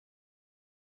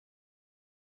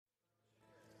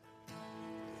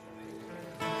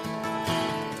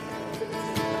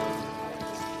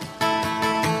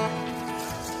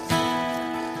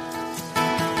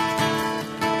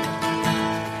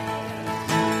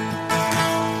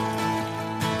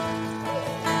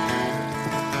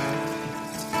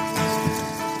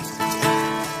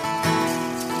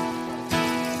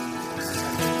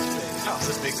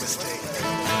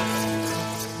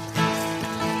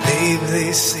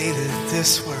they say that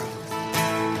this world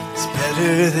is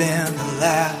better than the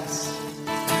last.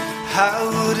 I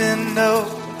wouldn't know,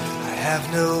 I have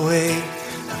no way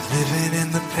of living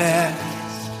in the past.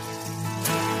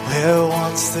 Where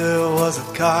once there was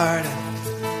a garden,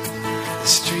 the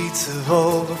streets have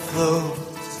overflowed.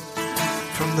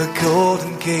 From the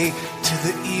Golden Gate to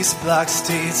the East Block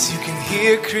states, you can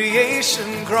hear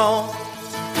creation groan.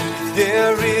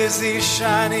 There is a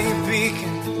shining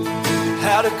beacon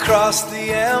out across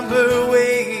the amber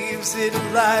waves. It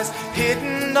lies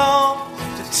hidden on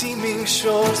the teeming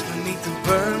shores beneath the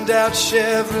burned out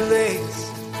Chevrolets.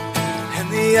 And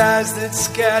the eyes that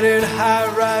scattered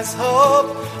high-rise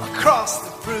hope across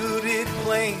the fruited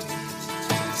plains.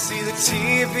 See the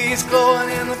TVs glowing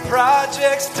in the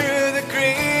projects through the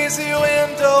greasy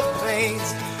window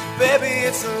panes. Baby,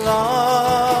 it's a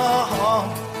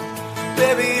long,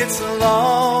 baby, it's a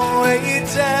long way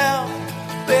down.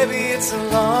 Baby, it's a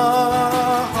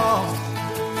long,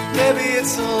 baby,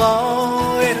 it's a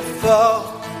long way to fall.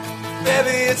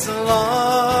 Baby, it's a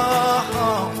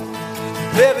long,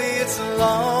 baby, it's a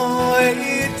long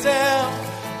way down.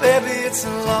 Baby, it's a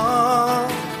long,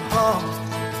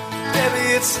 baby,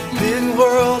 it's a big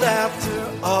world after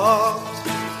all.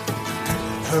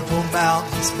 Purple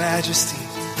Mountain's majesty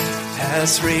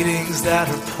has ratings that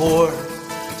are poor.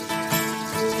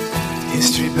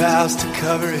 History bows to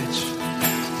coverage,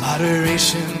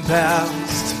 moderation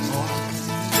bows to more.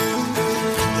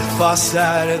 The far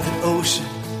side of the ocean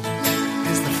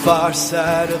is the far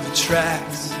side of the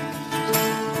tracks.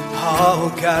 All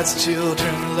God's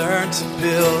children learn to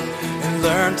build and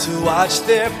learn to watch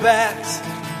their backs.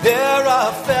 There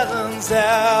are felons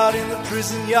out in the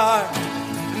prison yard,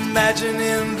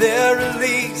 imagining their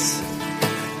release.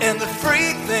 And the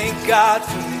free thank God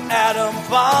for the atom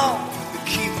bomb, the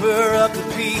keeper of the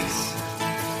peace.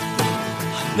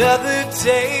 Another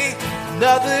day,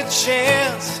 another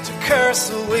chance to curse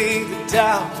away the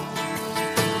doubt.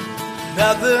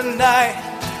 Another night,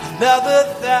 another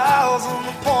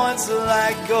 1,000 points of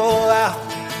light go out.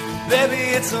 Baby,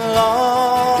 it's a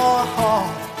long,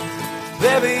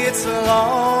 baby, it's a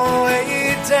long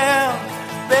way down.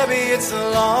 Baby, it's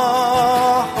a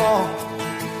long,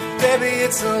 baby,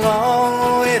 it's a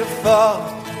long way to fall.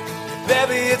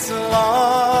 Baby, it's a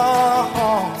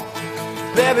long,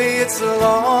 baby, it's a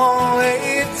long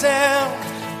way down.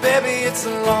 Baby, it's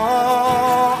a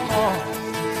long,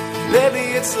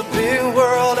 baby, it's a big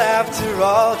world after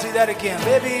all. Do that again.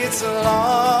 Baby, it's a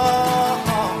long,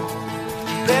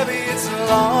 baby, it's a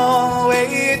long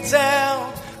way down.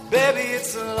 Baby,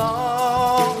 it's a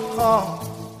long,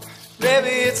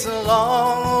 baby, it's a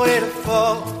long way to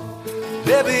fall.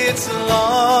 Baby, it's a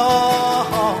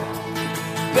long,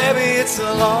 baby, it's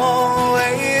a long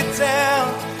way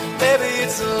down. Baby,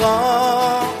 it's a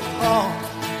long,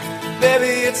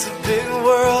 baby, it's a big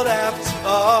world after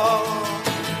all.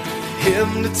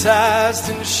 Hypnotized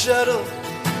in the shuttle,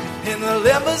 in the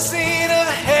limousine of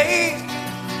hate,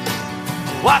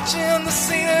 watching the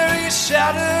scenery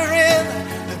shattering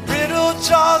the brittle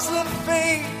jaws of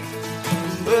fate.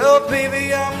 Well,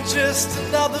 baby, I'm just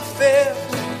another fail.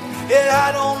 Yeah,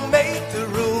 I don't make the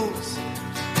rules.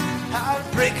 I'd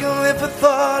break them if I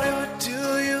thought it would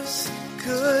do you some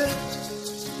good.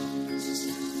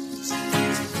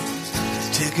 The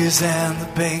diggers and the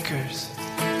bankers,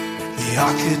 the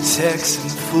architects and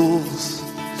the fools,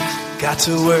 got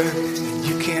to work and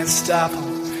you can't stop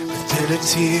them with bitter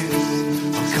tears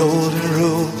or golden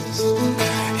rules.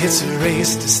 It's a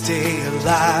race to stay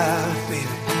alive, baby.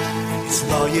 It's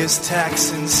lawyers,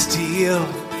 tax and steel.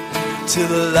 To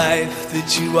the life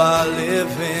that you are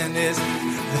living is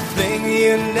the thing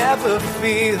you never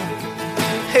feel.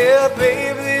 Yeah,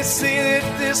 baby, they say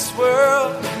that this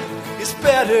world is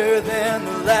better than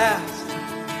the last.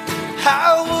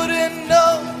 I wouldn't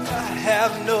know, I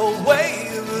have no way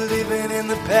of living in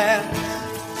the past.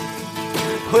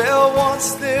 Well,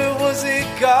 once there was a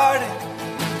garden,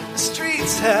 the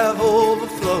streets have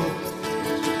overflowed.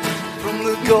 From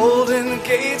the Golden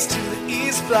Gates to the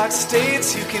East Block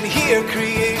states, you can hear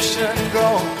creation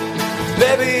grow.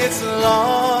 Baby, it's a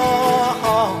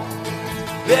long,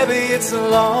 baby, it's a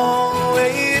long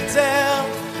way down.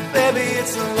 Baby,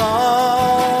 it's a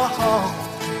long,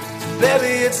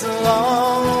 baby, it's a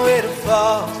long way to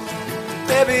fall.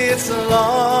 Baby, it's a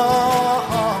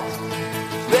long,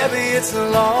 baby, it's a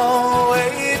long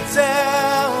way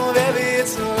down. Baby,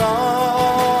 it's a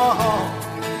long,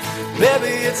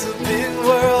 baby, it's a big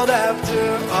world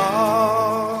after all.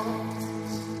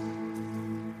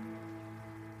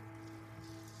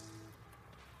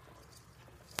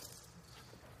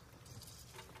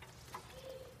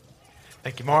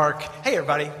 Thank you, Mark. Hey,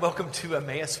 everybody. Welcome to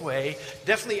Emmaus Way.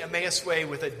 Definitely Emmaus Way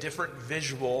with a different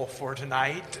visual for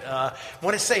tonight. I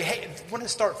want to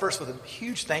start first with a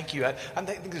huge thank you. I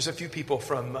think there's a few people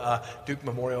from Duke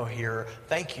Memorial here.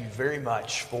 Thank you very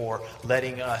much for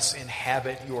letting us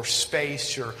inhabit your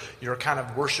space, your kind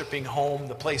of worshiping home,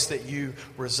 the place that you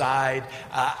reside.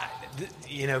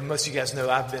 Most of you guys know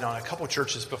I've been on a couple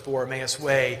churches before, Emmaus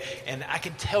Way, and I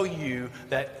can tell you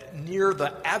that near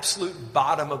the absolute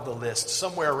bottom of the list,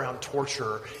 somewhere around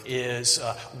torture, is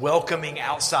welcoming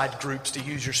outside groups to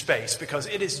use your space, because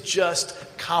it is just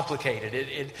complicated.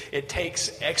 It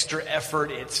takes extra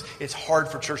effort. It's hard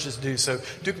for churches to do. So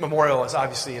Duke Memorial is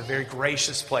obviously a very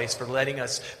gracious place for letting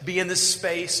us be in this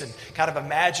space and kind of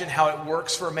imagine how it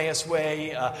works for Emmaus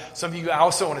Way. Some of you, I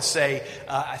also want to say,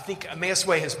 I think Emmaus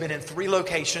Way has been in 3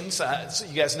 locations. So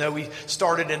you guys know we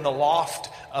started in the loft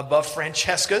above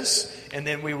Francesca's, and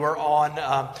then we were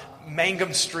on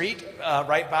Mangum Street,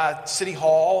 right by City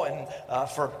Hall, and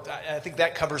I think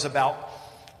that covers about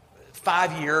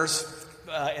 5 years.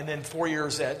 And then 4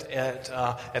 years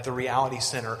at the Reality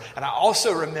Center. And I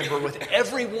also remember with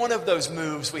every one of those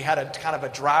moves, we had a kind of a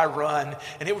dry run,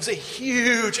 and it was a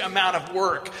huge amount of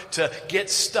work to get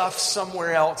stuff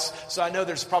somewhere else. So I know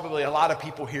there's probably a lot of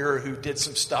people here who did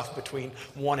some stuff between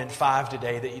 1 and 5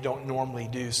 today that you don't normally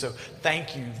do. So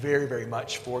thank you very, very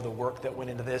much for the work that went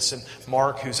into this. And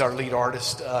Mark, who's our lead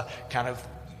artist, kind of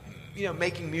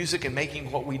making music and making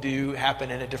what we do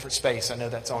happen in a different space. I know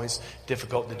that's always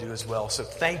difficult to do as well. So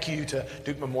thank you to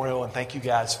Duke Memorial, and thank you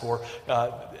guys for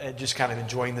just kind of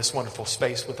enjoying this wonderful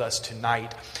space with us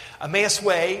tonight. Emmaus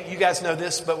Way, you guys know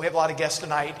this, but we have a lot of guests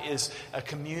tonight, is a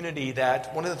community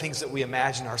that one of the things that we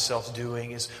imagine ourselves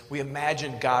doing is we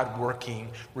imagine God working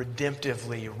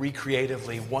redemptively,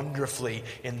 recreatively, wonderfully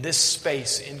in this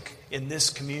space, in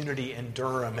this community in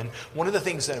Durham. And one of the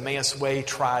things that Emmaus Way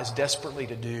tries desperately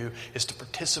to do is to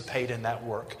participate in that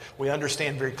work. We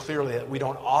understand very clearly that we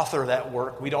don't author that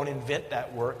work, we don't invent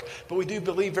that work, but we do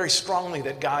believe very strongly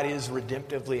that God is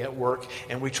redemptively at work,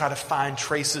 and we try to find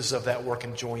traces of that work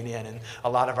and join in. And a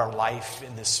lot of our life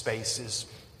in this space is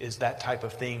that type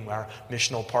of thing. Our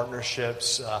missional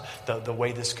partnerships, the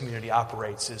way this community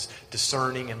operates is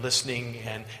discerning and listening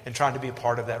and trying to be a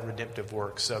part of that redemptive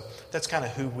work. So that's kind of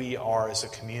who we are as a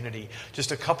community.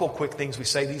 Just a couple quick things. We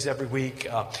say these every week.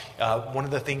 One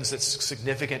of the things that's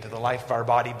significant to the life of our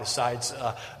body, besides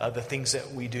the things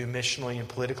that we do missionally and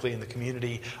politically in the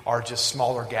community, are just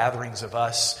smaller gatherings of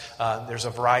us. There's a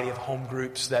variety of home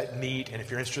groups that meet, and if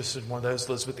you're interested in one of those,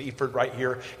 Elizabeth Eford right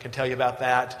here can tell you about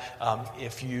that.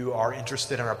 If you are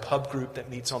interested in our pub group that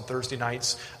meets on Thursday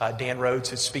nights, Dan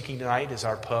Rhodes, who's speaking tonight, is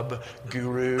our pub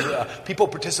guru. People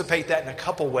participate that in a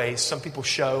couple ways. Some people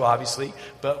show, obviously,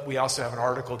 but we also have an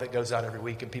article that goes out every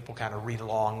week, and people kind of read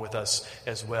along with us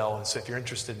as well. And so if you're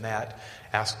interested in that,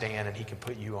 ask Dan, and he can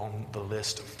put you on the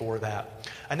list for that.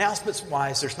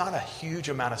 Announcements-wise, there's not a huge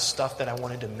amount of stuff that I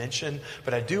wanted to mention,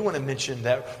 but I do want to mention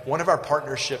that one of our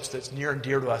partnerships that's near and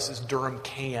dear to us is Durham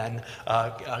CAN,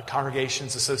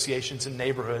 Congregations, Associations, and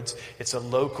Neighborhoods. It's a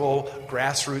local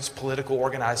grassroots political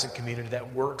organizing community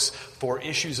that works for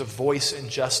issues of voice and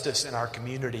justice in our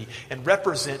community and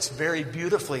represents very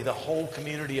beautifully the whole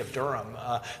community of Durham.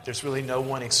 There's really no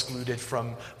one excluded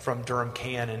from Durham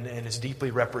CAN and is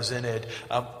deeply represented.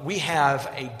 We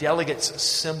have a delegates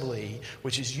assembly,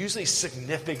 which is usually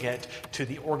significant to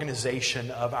the organization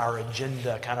of our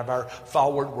agenda, kind of our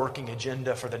forward working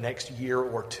agenda for the next year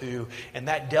or two. And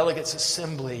that delegates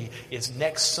assembly is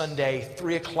next Sunday,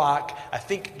 3 o'clock. I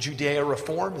think Judea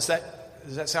Reform, does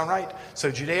that sound right?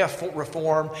 So Judea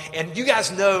Reform. And you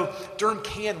guys know Durham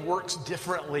CAN works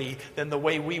differently than the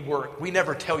way we work. We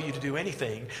never tell you to do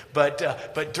anything.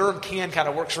 But Durham CAN kind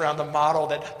of works around the model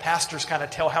that pastors kind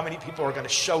of tell how many people are going to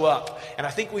show up. And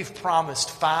I think we've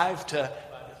promised 5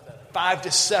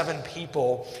 to 7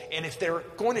 people. And if they're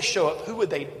going to show up, who would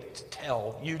they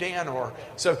tell? You, Dan?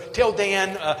 So tell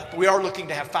Dan, we are looking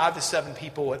to have 5 to 7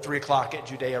 people at 3 o'clock at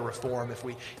Judea Reform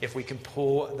if we can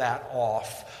pull that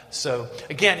off. So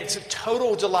again, it's a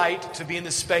total delight to be in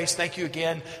this space. Thank you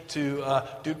again to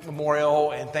Duke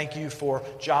Memorial, and thank you for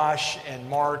Josh and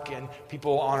Mark and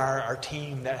people on our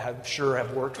team that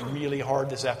have worked really hard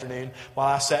this afternoon while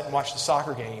I sat and watched the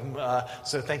soccer game.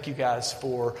 So thank you guys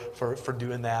for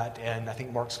doing that. And I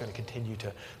think Mark's going to continue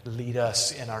to lead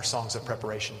us in our songs of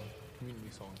preparation. Community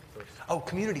song first. Oh,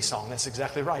 community song. That's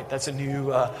exactly right. That's a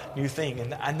new thing.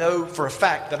 And I know for a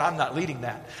fact that I'm not leading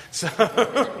that. So,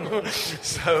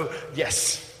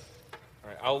 yes. All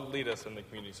right, I'll lead us in the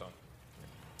community song.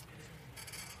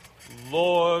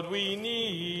 Lord, we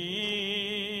need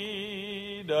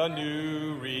a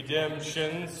new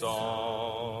redemption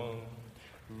song.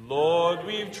 Lord,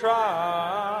 we've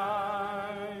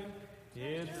tried.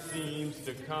 It seems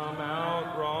to come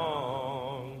out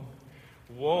wrong.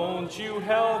 Won't you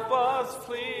help us,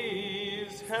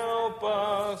 please? Help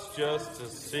us just to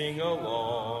sing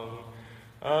along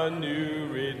a new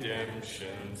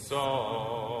redemption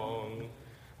song.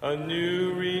 A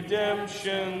new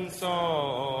redemption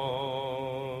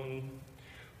song.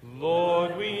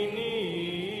 Lord, we need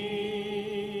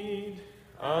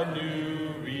a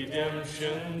new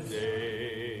redemption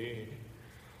day.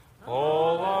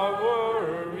 All our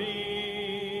worries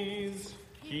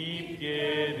keep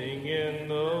getting in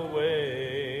the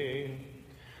way.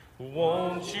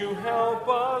 Won't you help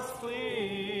us,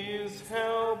 please?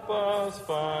 Help us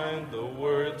find the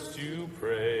words to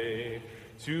pray,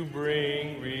 to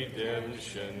bring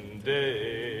redemption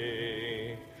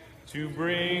day, to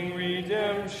bring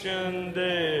redemption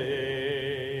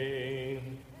day.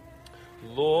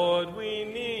 Lord, we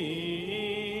need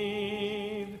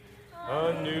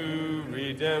a new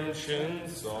redemption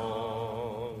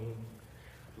song.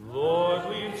 Lord,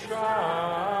 we've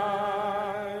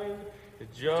tried,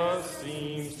 it just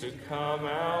seems to come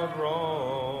out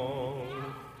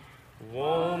wrong.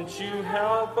 Won't you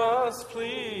help us,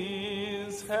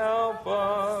 please? Help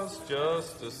us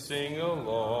just to sing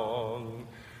along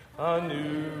a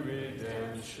new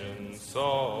redemption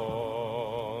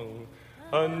song.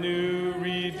 A new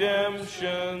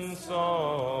redemption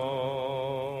song.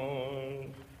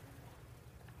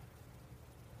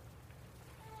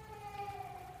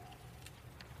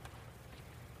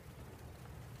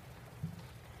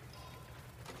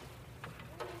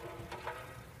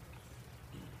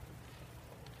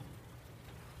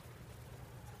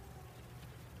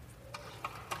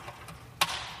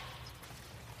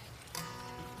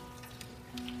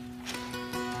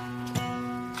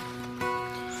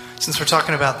 Since we're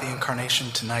talking about the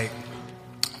incarnation tonight,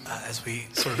 as we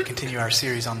sort of continue our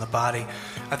series on the body,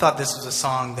 I thought this was a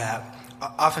song that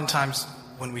oftentimes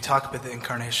when we talk about the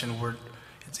incarnation,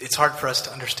 it's hard for us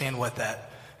to understand what that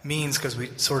means because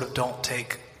we sort of don't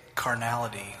take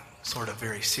carnality sort of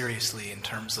very seriously in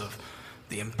terms of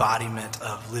the embodiment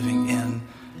of living in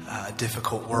a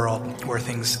difficult world where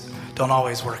things don't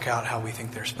always work out how we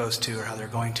think they're supposed to or how they're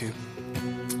going to.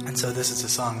 And so this is a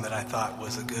song that I thought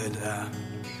was a good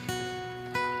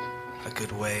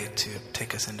way to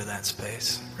take us into that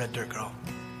space. Red Dirt Girl.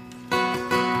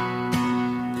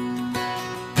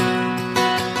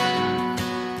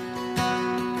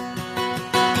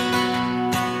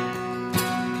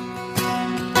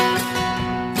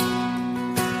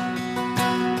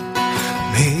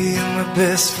 Me and my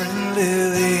best friend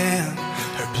Lillian,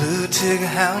 her blue tiger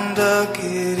hound dog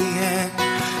Gideon,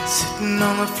 sitting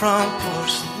on the front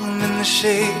porch, sitting in the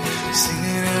shade,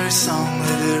 singing every song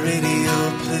that the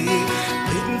radio played,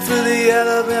 waiting for the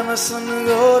Alabama sun to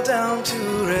go down to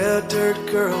red dirt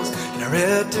girls in a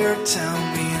red dirt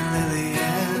town, me and Lillian.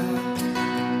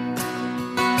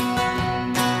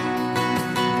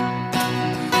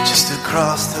 Just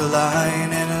across the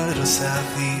line and a little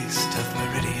southeast of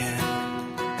Meridian.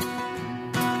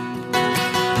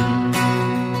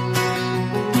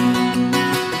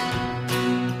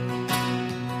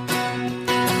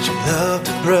 Loved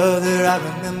a brother, I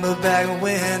remember back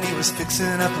when he was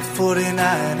fixing up a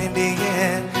 49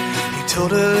 Indian. He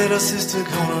told her little sister,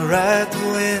 gonna ride the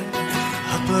wind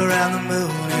up around the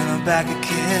moon and back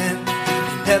again.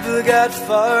 He never got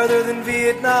farther than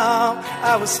Vietnam.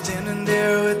 I was standing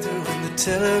there with her when the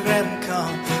telegram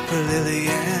come for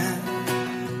Lillian.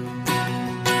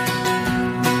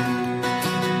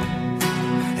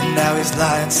 And now he's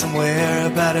lying somewhere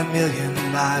about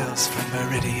 1,000,000 miles from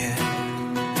Meridian.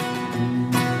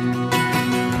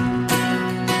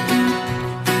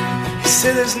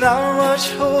 Say there's not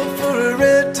much hope for a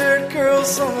red dirt girl.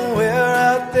 Somewhere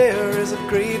out there is a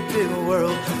great big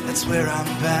world. That's where I'm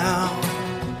bound.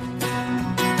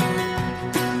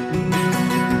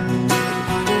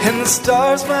 And the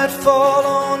stars might fall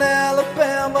on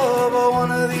Alabama, but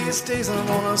one of these days I'm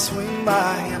gonna swing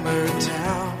my hammer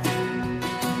down,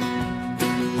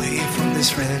 away from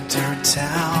this red dirt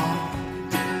town.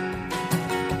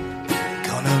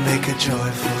 Gonna make a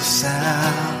joyful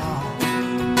sound.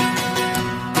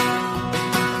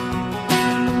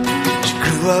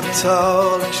 Grew up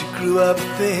tall and she grew up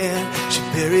thin. She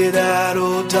buried that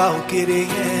old dog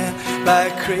Gideon by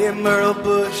a crepe myrtle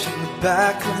bush in the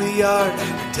back of the yard.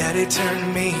 Her daddy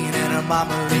turned mean and her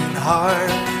mama leaned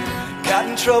hard. Got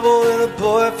in trouble with a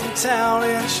boy from town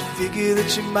and she figured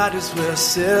that she might as well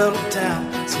settle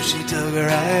down. So she dug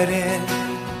right in.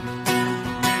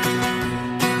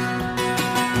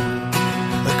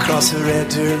 Across a red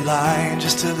dirt line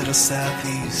just a little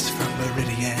southeast from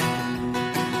Meridian.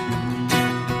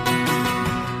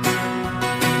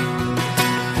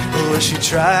 Well, she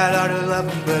tried hard to love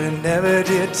him, but it never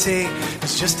did take.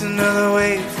 It's just another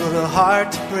way for the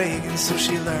heart to break, and so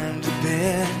she learned to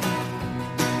bend.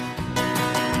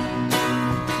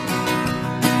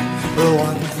 But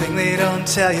one thing they don't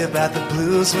tell you about the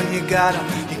blues when you got them,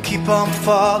 you keep on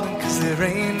falling, cause there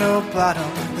ain't no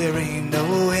bottom, there ain't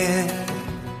no end,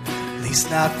 at least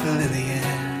not for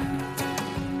Lillian.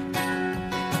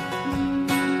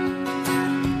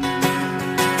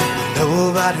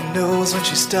 Nobody knows when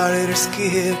she started her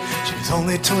skid. She was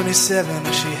only 27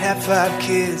 and she had 5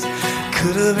 kids.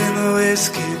 Could have been the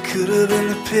whiskey, could have been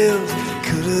the pills,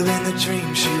 could have been the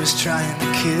dream she was trying to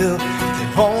kill.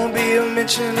 There won't be a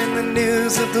mention in the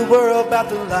news of the world about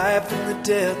the life and the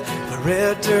death of a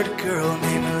red dirt girl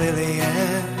named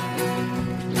Lillian,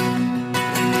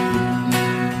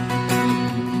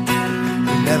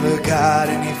 who never got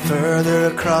any further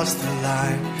across the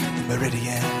line than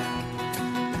Meridian.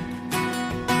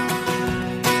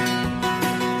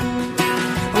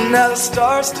 Now the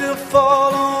stars still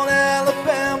fall on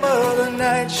Alabama the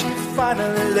night she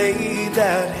finally laid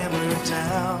that hammer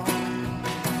down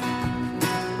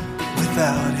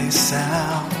without a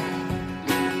sound.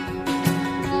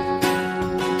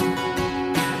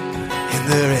 In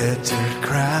the red dirt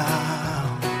ground.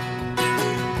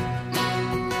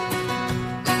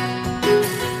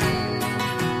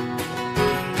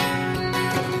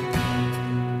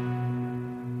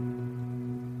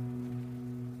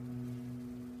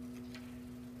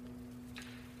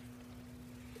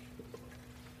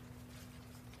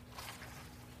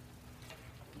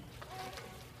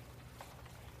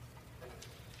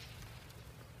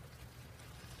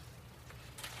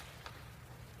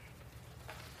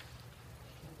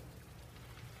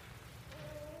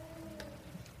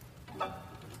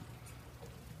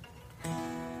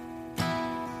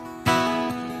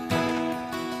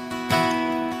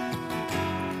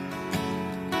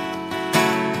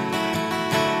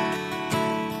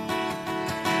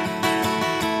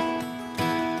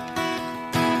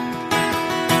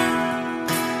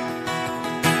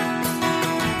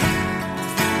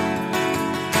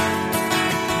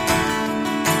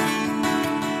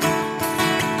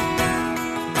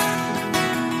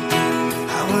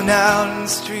 Out in the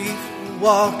street,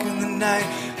 walking the night.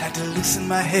 Had to loosen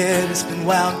my head, it's been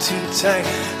wound too tight.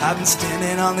 I've been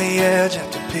standing on the edge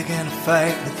after picking a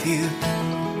fight with you.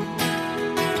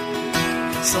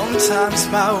 Sometimes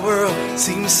my world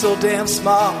seems so damn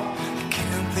small, I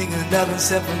can't think of nothing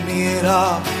except for me at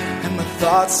all. And my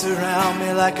thoughts surround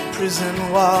me like a prison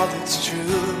wall, that's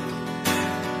true.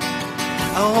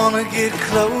 I wanna get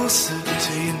closer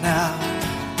to you now.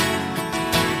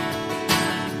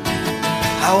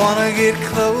 I wanna get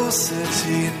closer to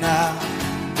you now.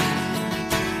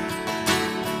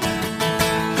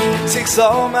 It takes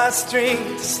all my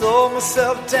strength to slow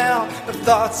myself down. My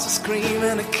thoughts are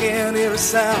screaming, I can't hear a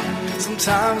sound.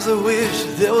 Sometimes I wish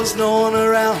there was no one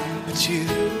around but you.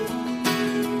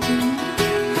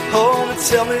 Oh, and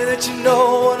tell me that you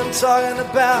know what I'm talking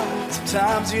about.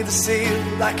 Sometimes you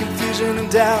deceive like confusion and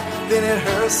doubt. Then it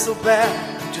hurts so bad,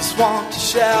 I just want to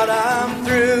shout, I'm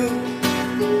through.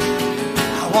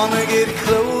 I wanna get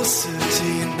closer to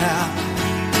you now.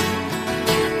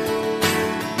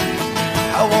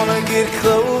 I wanna get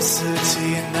closer to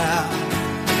you now.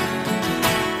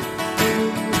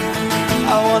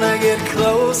 I wanna get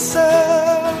closer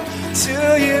to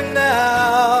you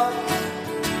now.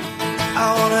 I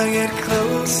wanna get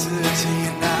closer to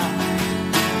you now.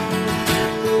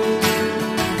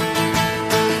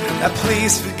 Now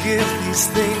please forgive these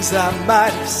things I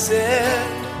might have said.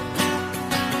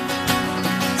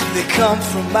 They come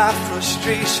from my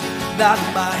frustration, not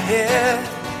my head.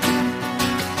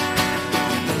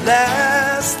 The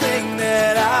last thing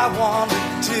that I want to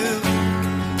do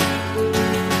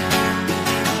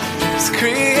is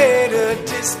create a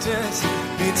distance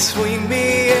between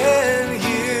me and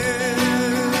you.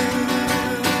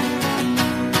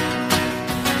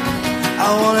 I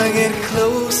want to get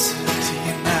closer to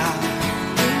you now.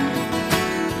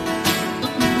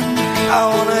 I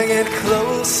want to get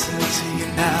closer to you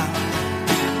now.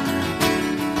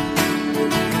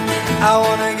 I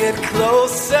wanna get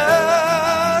closer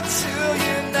to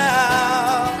you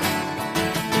now.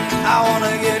 I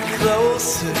wanna get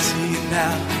closer to you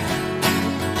now.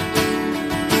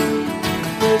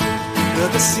 But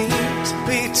there seems to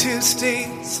be 2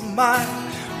 states of mind.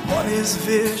 One is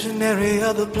visionary,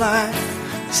 other blind.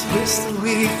 This wish that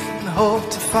we can hope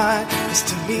to find is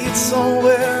to meet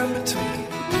somewhere in between.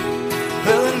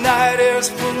 Well, the night air's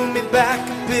pulling me back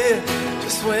a bit,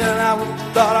 just when I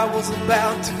thought I was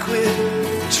about to quit.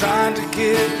 Trying to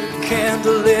get a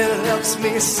candle lit helps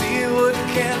me see what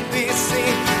can't be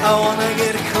seen. I wanna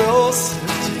get closer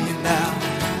to you now.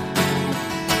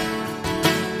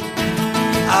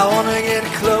 I wanna get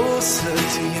closer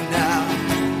to you now.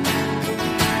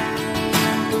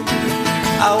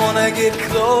 I wanna get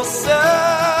closer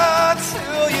to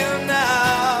you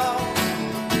now.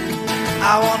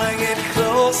 I wanna get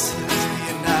closer to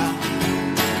you now.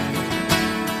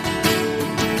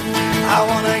 I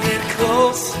wanna get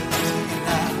closer to you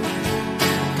now.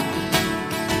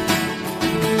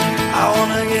 I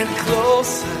wanna get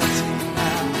closer to you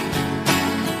now.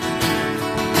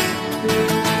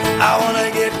 I wanna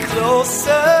get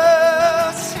closer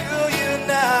to you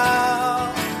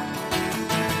now.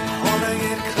 I wanna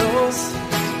get closer.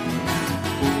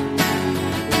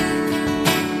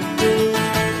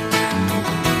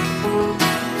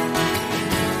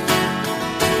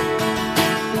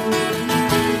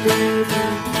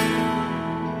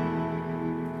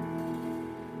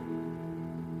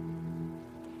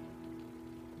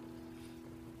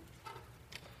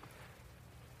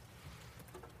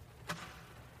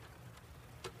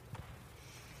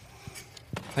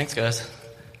 Thanks, guys.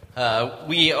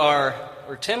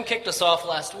 Tim kicked us off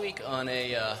last week on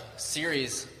a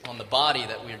series on the body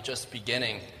that we are just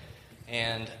beginning.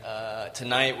 And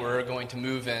tonight we're going to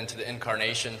move into the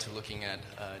incarnation, to looking at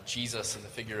Jesus and the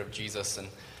figure of Jesus. And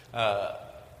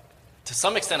to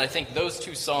some extent, I think those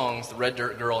two songs, The Red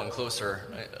Dirt Girl and Closer,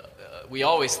 we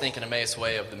always think in Emmaus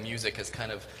Way of the music as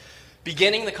kind of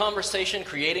beginning the conversation,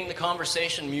 creating the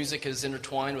conversation. Music is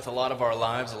intertwined with a lot of our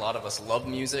lives. A lot of us love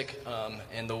music.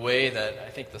 And the way that I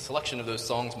think the selection of those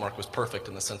songs, Mark, was perfect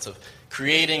in the sense of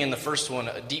creating in the first one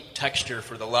a deep texture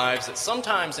for the lives that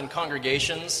sometimes in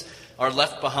congregations are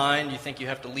left behind. You think you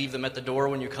have to leave them at the door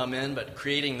when you come in, but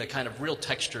creating the kind of real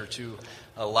texture to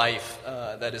a life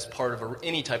that is part of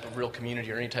any type of real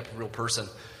community or any type of real person.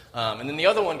 And then the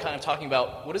other one kind of talking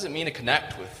about what does it mean to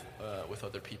connect with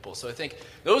other people. So I think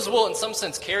those will, in some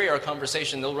sense, carry our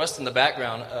conversation. They'll rest in the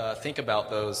background. Think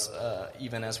about those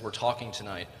even as we're talking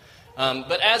tonight.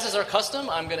 But as is our custom,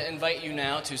 I'm going to invite you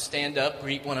now to stand up,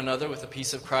 greet one another with the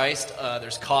peace of Christ.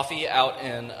 There's coffee out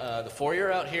in the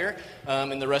foyer out here,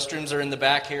 and the restrooms are in the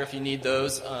back here if you need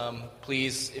those.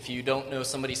 Please, if you don't know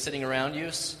somebody sitting around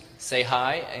you, say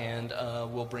hi, and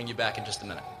we'll bring you back in just a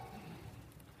minute.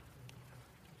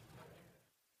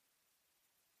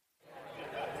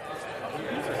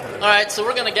 All right, so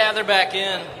we're going to gather back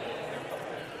in.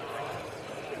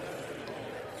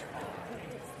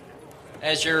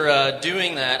 As you're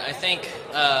doing that, I think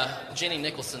Jenny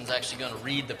Nicholson's actually going to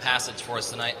read the passage for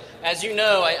us tonight. As you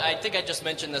know, I think I just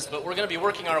mentioned this, but we're going to be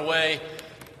working our way,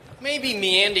 maybe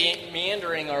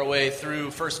meandering our way through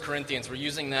 1 Corinthians. We're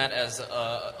using that as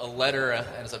a letter,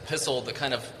 as an epistle to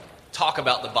kind of talk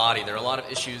about the body. There are a lot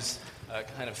of issues,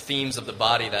 kind of themes of the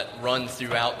body that run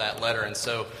throughout that letter. And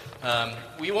so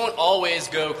we won't always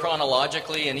go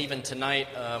chronologically, and even tonight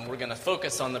we're going to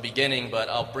focus on the beginning, but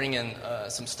I'll bring in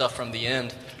some stuff from the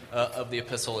end of the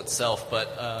epistle itself.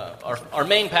 But our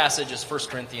main passage is 1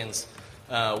 Corinthians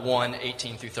 1,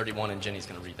 18 through 31, and Jenny's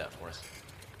going to read that for us.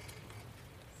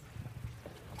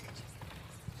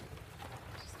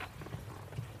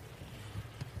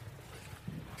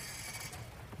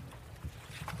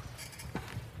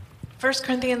 First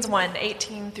Corinthians 1,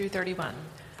 18 through 31.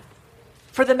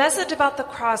 For the message about the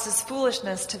cross is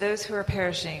foolishness to those who are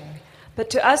perishing, but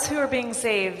to us who are being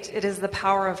saved, it is the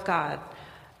power of God.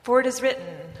 For it is written,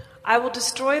 I will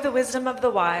destroy the wisdom of the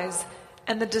wise,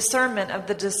 and the discernment of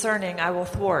the discerning I will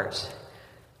thwart.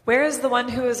 Where is the one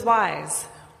who is wise?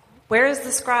 Where is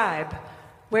the scribe?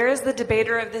 Where is the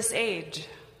debater of this age?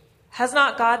 Has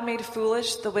not God made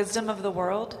foolish the wisdom of the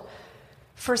world?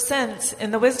 For since,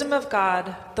 in the wisdom of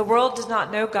God, the world does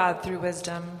not know God through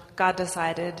wisdom, God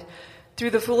decided,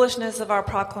 through the foolishness of our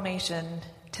proclamation,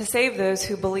 to save those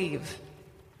who believe.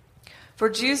 For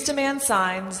Jews demand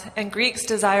signs, and Greeks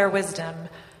desire wisdom,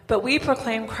 but we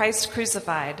proclaim Christ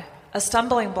crucified, a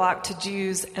stumbling block to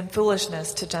Jews and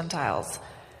foolishness to Gentiles.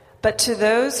 But to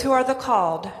those who are the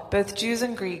called, both Jews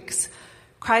and Greeks,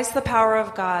 Christ the power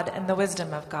of God and the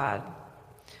wisdom of God.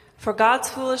 For God's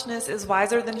foolishness is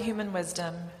wiser than human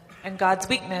wisdom, and God's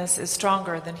weakness is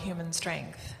stronger than human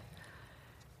strength.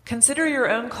 Consider your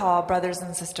own call, brothers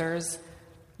and sisters.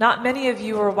 Not many of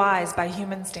you were wise by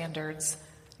human standards.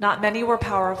 Not many were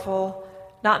powerful.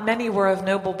 Not many were of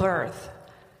noble birth.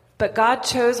 But God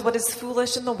chose what is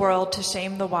foolish in the world to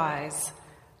shame the wise.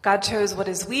 God chose what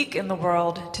is weak in the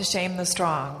world to shame the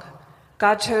strong.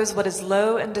 God chose what is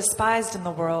low and despised in the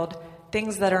world,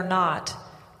 things that are not,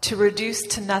 to reduce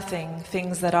to nothing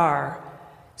things that are,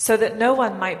 so that no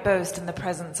one might boast in the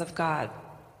presence of God.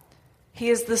 He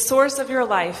is the source of your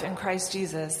life in Christ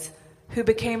Jesus, who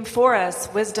became for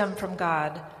us wisdom from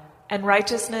God, and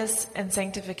righteousness and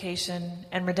sanctification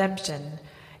and redemption,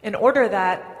 in order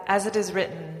that, as it is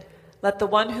written, let the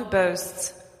one who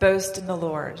boasts boast in the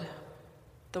Lord.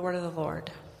 The word of the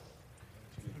Lord.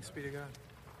 Thanks be to God.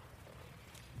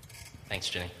 Thanks,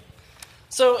 Jenny.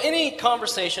 So any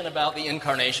conversation about the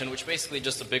incarnation, which basically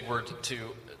just a big word to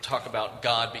talk about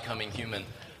God becoming human,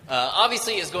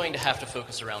 obviously is going to have to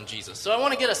focus around Jesus. So I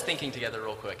want to get us thinking together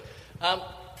real quick.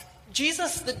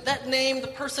 Jesus, that name, the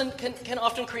person can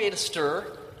often create a stir,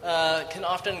 can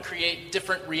often create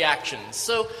different reactions.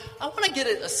 So I want to get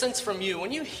a sense from you.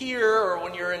 When you hear, or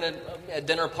when you're in a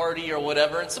dinner party or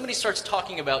whatever, and somebody starts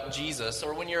talking about Jesus,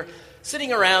 or when you're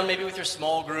sitting around maybe with your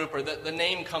small group, or the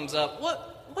name comes up,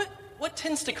 what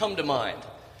tends to come to mind?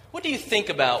 What do you think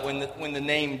about when the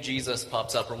name Jesus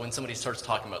pops up, or when somebody starts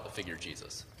talking about the figure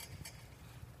Jesus?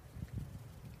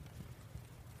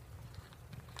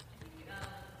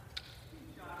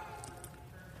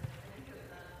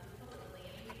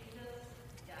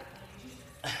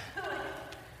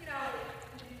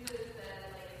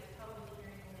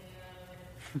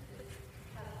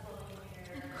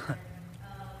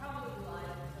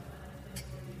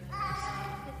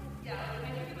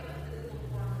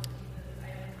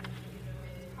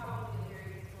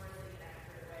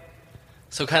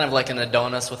 So kind of like an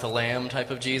Adonis with a lamb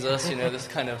type of Jesus, this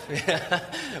kind of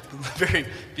very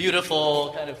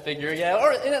beautiful kind of figure,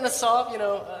 or in a soft,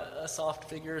 a soft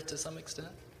figure to some extent.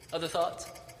 Other thoughts?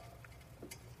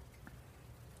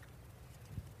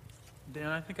 Dan,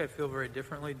 I think I feel very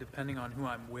differently depending on who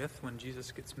I'm with when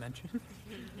Jesus gets mentioned.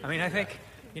 I mean, I think,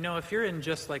 if you're in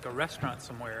just like a restaurant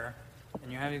somewhere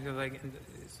and you're having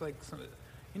it's like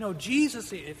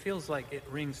Jesus, it feels like it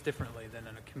rings differently than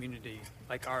in a community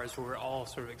like ours where we're all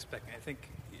sort of expecting. I think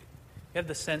you have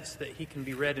the sense that he can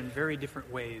be read in very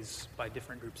different ways by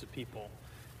different groups of people.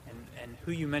 And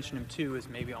who you mention him to is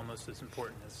maybe almost as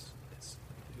important as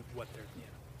what they're,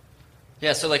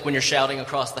 Yeah, so like when you're shouting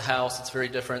across the house, it's very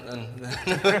different than...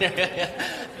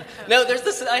 No, there's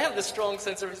this. I have this strong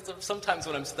sense of sometimes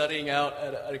when I'm studying out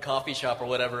at a coffee shop or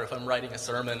whatever, if I'm writing a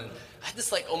sermon, and I have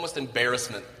this like almost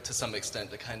embarrassment to some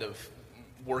extent to kind of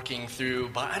working through,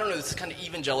 but I don't know, this kind of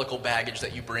evangelical baggage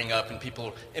that you bring up and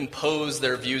people impose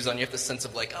their views on you. You have this sense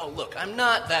of like, oh, look, I'm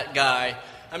not that guy.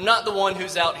 I'm not the one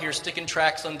who's out here sticking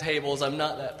tracts on tables. I'm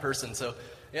not that person. So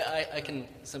yeah, I can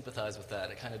sympathize with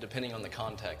that, kind of depending on the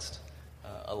context.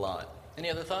 A lot. Any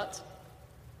other thoughts?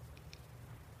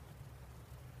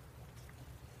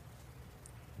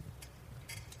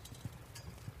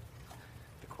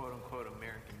 The quote-unquote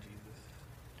American Jesus,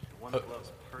 the one that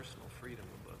loves personal freedom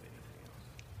above anything else.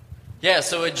 Yeah,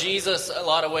 so a Jesus, a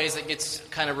lot of ways it gets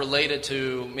kind of related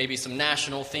to maybe some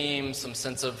national themes, some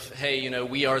sense of, hey,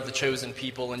 we are the chosen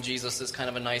people, and Jesus is kind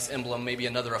of a nice emblem, maybe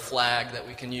a flag that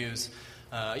we can use.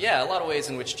 A lot of ways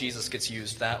in which Jesus gets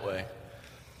used that way.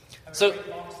 So, a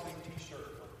long sleeve T-shirt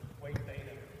for Wade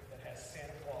Baden that has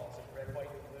Santa Claus in red, white,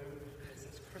 and blue. It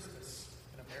says Christmas,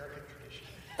 an American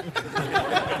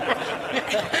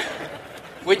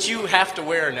tradition. Which you have to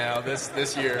wear now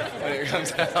this year when it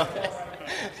comes out.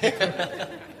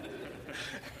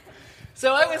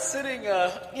 So I was sitting,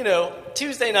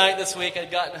 Tuesday night this week.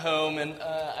 I'd gotten home and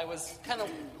I was kind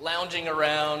of lounging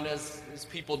around as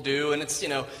people do, and it's,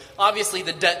 obviously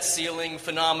the debt ceiling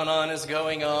phenomenon is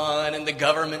going on, and the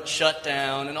government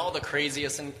shutdown, and all the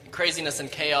craziness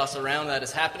and chaos around that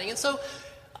is happening. And so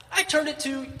I turned it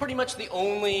to pretty much the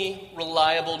only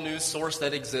reliable news source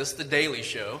that exists, The Daily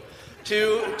Show,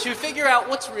 to figure out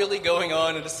what's really going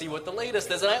on and to see what the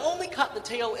latest is. And I only caught the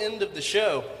tail end of the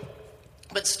show.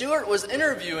 But Stewart was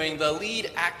interviewing the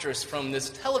lead actress from this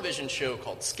television show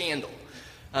called Scandal.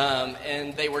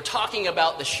 And they were talking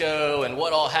about the show and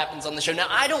what all happens on the show. Now,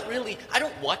 I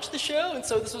don't watch the show, and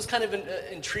so this was kind of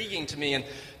intriguing to me. And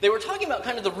they were talking about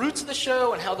kind of the roots of the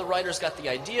show and how the writers got the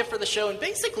idea for the show. And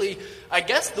basically, I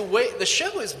guess the way the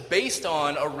show is based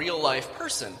on a real-life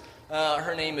person.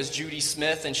 Her name is Judy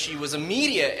Smith, and she was a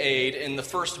media aide in the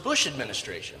first Bush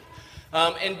administration.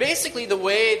 And basically the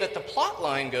way that the plot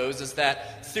line goes is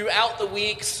that throughout the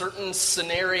week, certain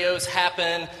scenarios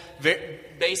happen,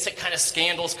 basic kind of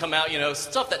scandals come out,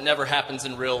 stuff that never happens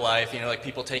in real life, like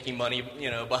people taking money,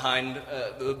 behind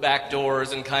the back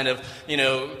doors and kind of,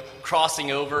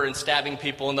 crossing over and stabbing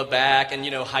people in the back and,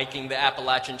 hiking the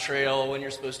Appalachian Trail when you're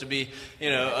supposed to be,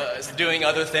 doing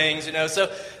other things,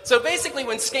 So basically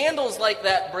when scandals like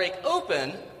that break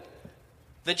open,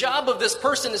 the job of this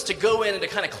person is to go in and to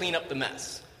kind of clean up the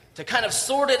mess, to kind of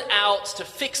sort it out, to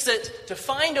fix it, to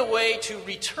find a way to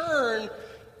return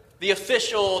the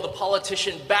official, the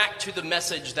politician, back to the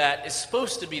message that is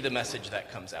supposed to be the message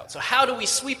that comes out. So how do we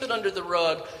sweep it under the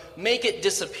rug, make it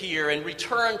disappear, and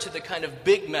return to the kind of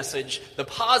big message, the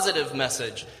positive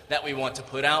message that we want to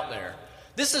put out there?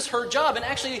 This is her job. And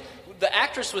actually, the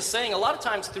actress was saying a lot of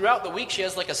times throughout the week she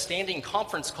has like a standing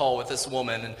conference call with this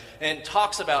woman and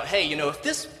talks about, hey, if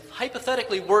this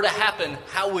hypothetically were to happen,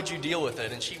 how would you deal with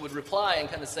it? And she would reply and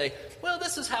kind of say, well,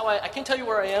 this is how I can't tell you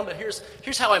where I am, but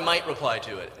here's how I might reply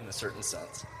to it in a certain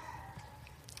sense.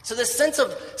 So this sense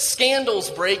of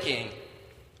scandals breaking,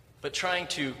 but trying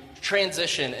to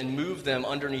transition and move them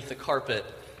underneath the carpet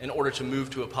in order to move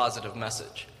to a positive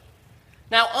message.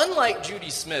 Now, unlike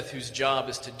Judy Smith, whose job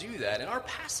is to do that, in our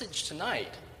passage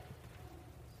tonight,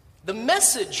 the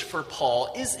message for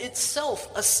Paul is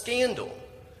itself a scandal.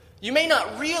 You may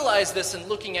not realize this in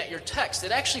looking at your text.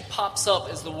 It actually pops up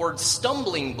as the word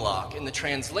stumbling block in the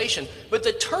translation, but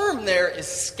the term there is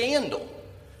scandal.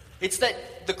 It's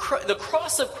that the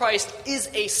cross of Christ is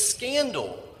a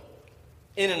scandal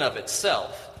in and of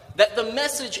itself, that the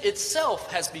message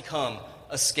itself has become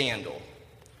a scandal.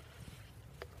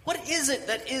 What is it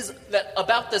that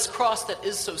about this cross that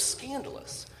is so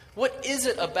scandalous? What is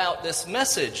it about this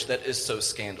message that is so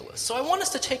scandalous? So I want us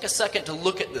to take a second to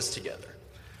look at this together,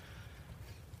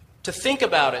 to think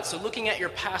about it. So looking at your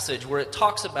passage where it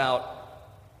talks about,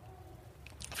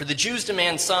 for the Jews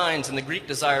demand signs and the Greeks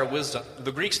desire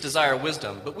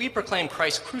wisdom, but we proclaim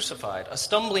Christ crucified, a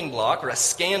stumbling block or a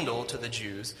scandal to the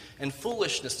Jews and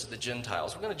foolishness to the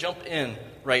Gentiles. We're going to jump in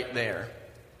right there.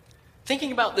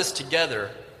 Thinking about this together,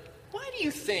 why do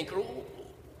you think, or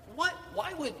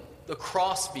why would the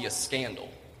cross be a scandal?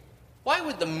 Why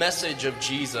would the message of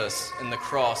Jesus and the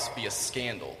cross be a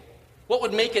scandal? What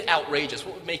would make it outrageous?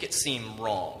 What would make it seem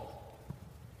wrong?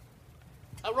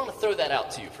 I want to throw that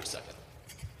out to you for a second.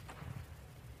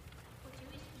 For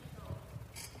Jewish people,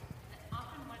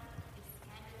 often what is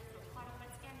scandalous, or part of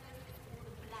what's scandalous, is all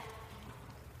the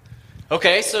blood.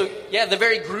 Okay, so yeah, the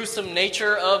very gruesome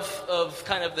nature of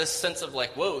kind of this sense of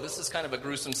like, whoa, this is kind of a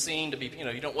gruesome scene to be,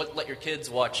 you don't let your kids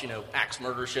watch, axe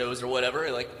murder shows or whatever.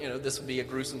 Like, this would be a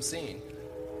gruesome scene.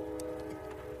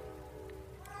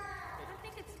 I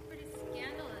think it's pretty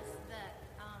scandalous that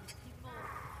people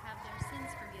have their sins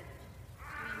forgiven.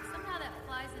 I mean, somehow that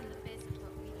flies in the face of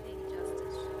what we think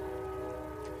justice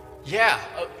should be. Yeah,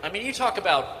 you talk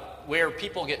about where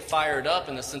people get fired up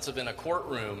in the sense of in a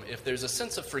courtroom. If there's a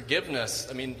sense of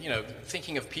forgiveness,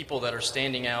 thinking of people that are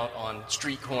standing out on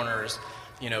street corners,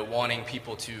 wanting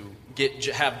people to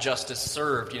have justice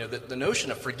served, the notion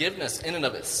of forgiveness in and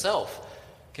of itself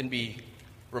can be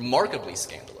remarkably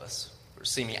scandalous or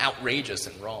seeming outrageous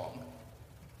and wrong.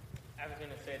 I was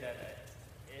going to say that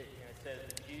it says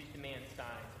the Jews demand signs,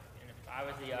 and if I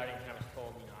was the audience and I was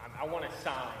told, I want a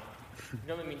sign, it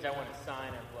normally means I want a sign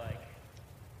of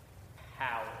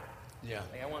power. Yeah.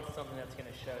 I want something that's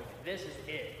going to show you, this is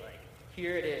it.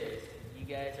 Here it is. You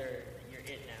guys you're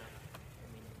it now.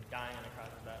 Dying on a cross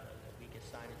is about the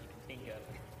weakest sign that you can think of.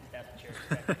 That's what you're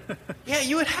expecting. Yeah,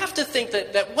 you would have to think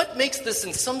that what makes this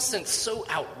in some sense so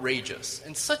outrageous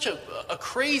and such a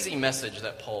crazy message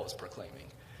that Paul is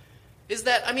proclaiming is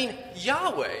that,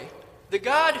 Yahweh, the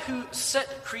God who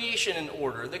set creation in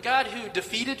order, the God who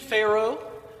defeated Pharaoh,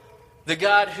 the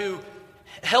God who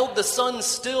held the sun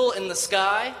still in the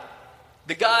sky,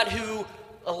 the God who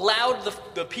allowed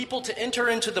the people to enter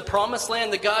into the promised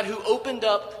land, the God who opened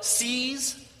up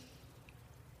seas,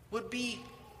 would be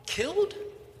killed,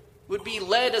 would be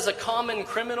led as a common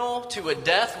criminal to a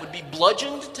death, would be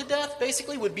bludgeoned to death,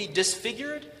 basically, would be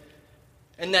disfigured,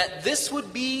 and that this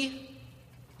would be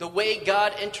the way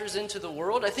God enters into the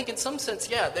world. I think in some sense,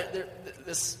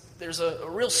 there's a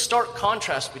real stark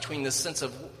contrast between this sense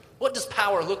of what does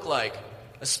power look like,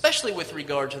 especially with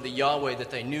regard to the Yahweh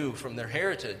that they knew from their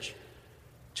heritage,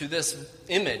 to this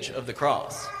image of the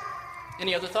cross.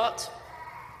 Any other thoughts?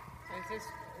 I was just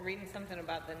reading something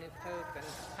about the new Pope and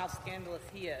how scandalous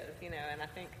he is, and I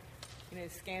think,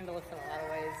 scandalous in a lot of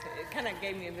ways. It kind of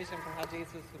gave me a vision for how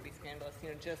Jesus would be scandalous,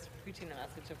 just preaching a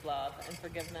message of love and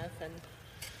forgiveness and,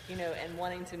 and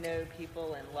wanting to know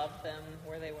people and love them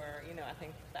where they were. I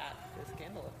think that is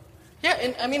scandalous. Yeah,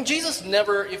 and Jesus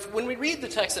never, when we read the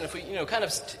text, and if we,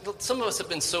 some of us have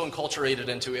been so enculturated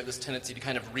into it, we have this tendency to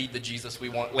kind of read the Jesus we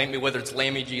want, whether it's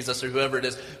Lammy Jesus or whoever it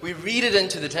is, we read it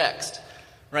into the text,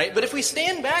 right? But if we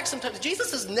stand back sometimes,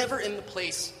 Jesus is never in the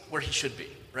place where he should be,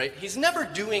 right? He's never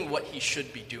doing what he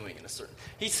should be doing in a certain.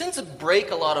 He tends to break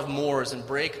a lot of mores and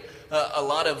break a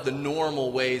lot of the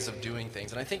normal ways of doing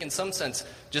things. And I think in some sense,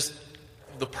 just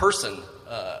the person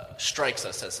strikes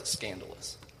us as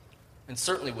scandalous. And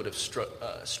certainly would have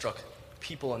struck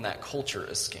people in that culture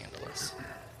as scandalous.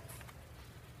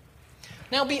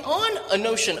 Now, beyond a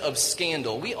notion of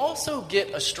scandal, we also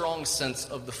get a strong sense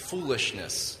of the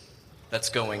foolishness that's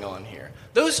going on here.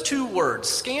 Those two words,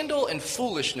 scandal and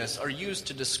foolishness, are used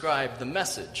to describe the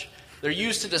message. They're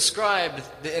used to describe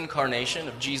the incarnation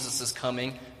of Jesus'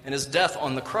 coming and his death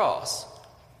on the cross.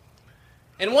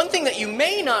 And one thing that you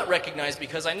may not recognize,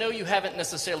 because I know you haven't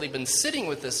necessarily been sitting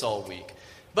with this all week,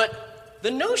 but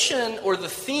the notion or the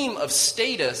theme of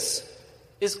status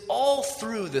is all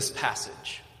through this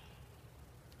passage.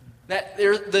 That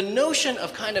the notion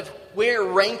of kind of where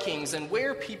rankings and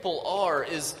where people are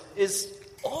is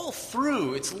all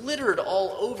through, it's littered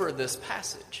all over this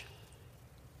passage.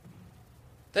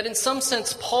 That in some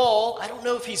sense, Paul, I don't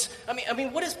know if he's, I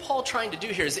mean, what is Paul trying to do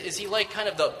here? Is he like kind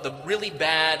of the really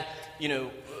bad,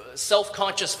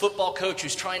 self-conscious football coach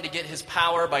who's trying to get his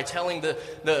power by telling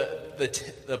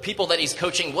the people that he's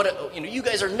coaching, you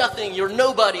guys are nothing, you're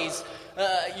nobodies,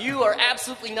 you are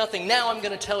absolutely nothing. Now I'm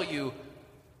going to tell you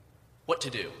what to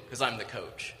do, because I'm the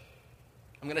coach.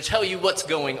 I'm going to tell you what's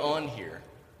going on here.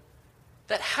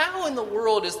 That how in the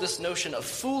world is this notion of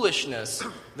foolishness,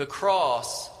 the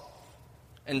cross,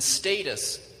 and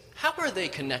status, how are they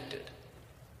connected?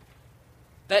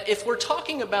 That if we're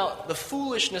talking about the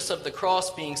foolishness of the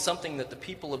cross being something that the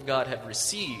people of God have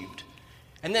received,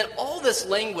 and then all this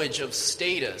language of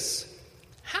status,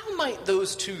 how might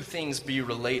those two things be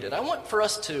related? I want for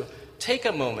us to take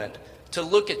a moment to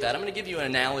look at that. I'm going to give you an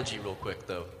analogy real quick,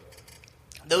 though.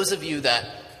 Those of you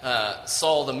that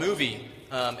saw the movie,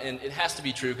 and it has to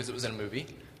be true because it was in a movie,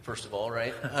 first of all,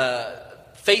 right?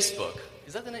 Facebook.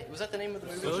 Is that the name? Was that the name of the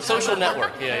movie? Social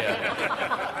Network.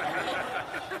 Yeah.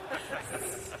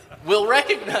 We'll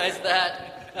recognize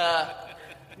that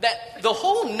that the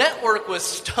whole network was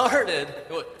started.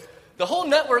 The whole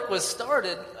network was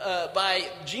started by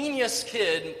genius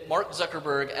kid Mark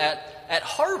Zuckerberg at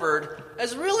Harvard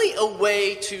as really a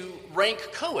way to rank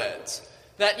co-eds.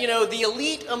 That, the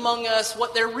elite among us,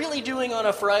 what they're really doing on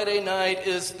a Friday night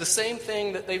is the same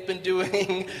thing that they've been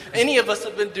doing, any of us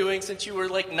have been doing since you were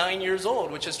like 9 years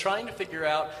old, which is trying to figure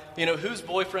out, who's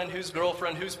boyfriend, who's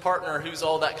girlfriend, who's partner, who's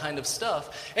all that kind of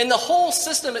stuff. And the whole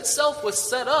system itself was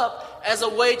set up as a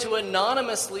way to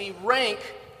anonymously rank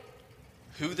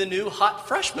who the new hot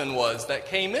freshman was that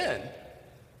came in.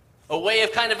 A way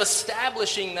of kind of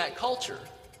establishing that culture.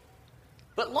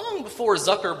 But long before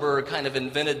Zuckerberg kind of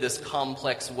invented this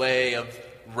complex way of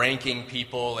ranking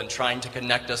people and trying to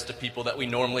connect us to people that we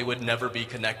normally would never be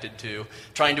connected to,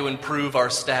 trying to improve our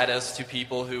status to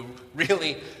people who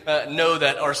really know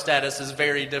that our status is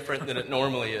very different than it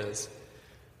normally is,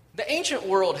 the ancient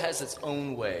world has its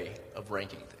own way of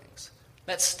ranking things.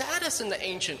 That status in the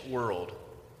ancient world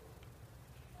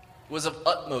was of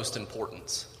utmost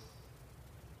importance.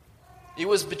 It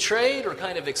was betrayed or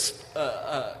kind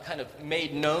of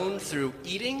made known through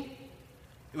eating.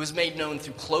 It was made known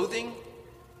through clothing.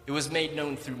 It was made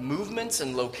known through movements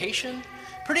and location.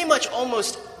 Pretty much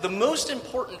almost the most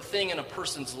important thing in a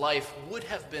person's life would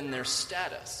have been their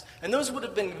status. And those would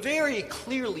have been very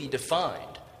clearly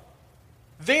defined.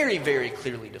 Very, very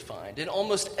clearly defined in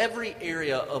almost every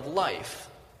area of life.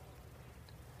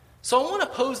 So I want to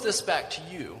pose this back to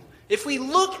you. If we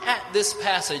look at this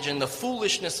passage and the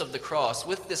foolishness of the cross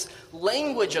with this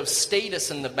language of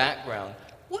status in the background,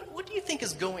 what do you think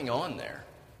is going on there?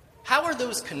 How are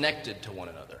those connected to one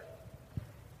another?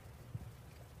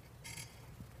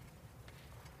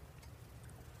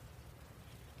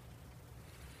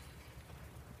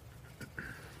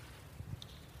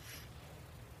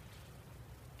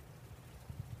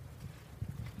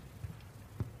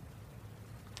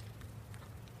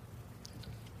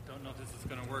 Don't know if this is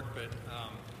going to work, but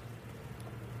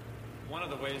one of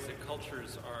the ways that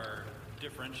cultures are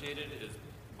differentiated is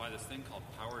by this thing called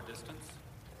power distance.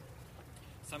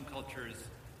 Some cultures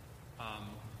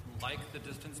like the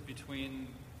distance between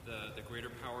the greater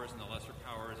powers and the lesser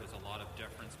powers. There's a lot of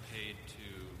deference paid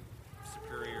to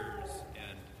superiors,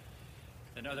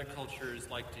 and other cultures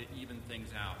like to even things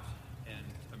out. And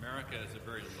America is a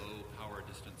very low power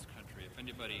distance country. If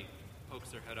anybody pokes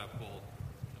their head up, we'll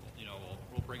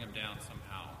bring them down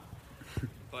somehow.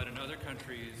 But in other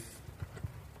countries,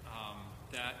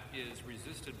 that is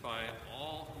resisted by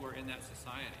all who are in that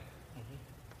society. Mm-hmm.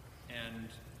 And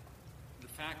the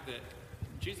fact that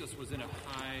Jesus was in a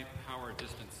high power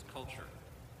distance culture,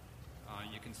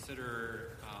 you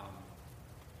consider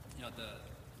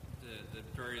the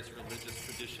various religious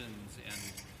traditions and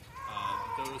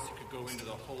those who could go into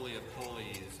the Holy of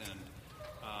Holies and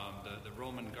the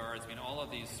Roman guards, all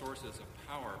of these sources of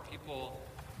power, people,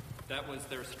 that was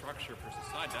their structure for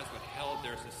society. That's what held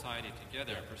their society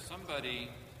together. For somebody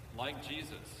like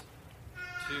Jesus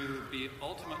to be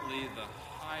ultimately the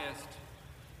highest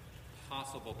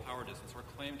possible power distance, or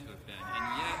claimed to have been, and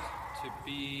yet to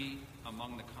be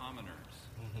among the commoners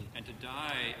and to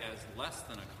die as less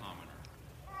than a commoner.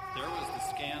 There was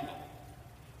the scandal.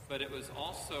 But it was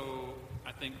also,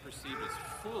 I think, perceived as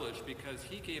foolish because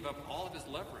he gave up all of his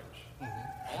leverage.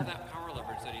 All that power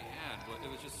leverage that he had. Well,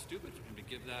 it was just stupid for him to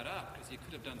give that up because he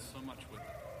could have done so much with it.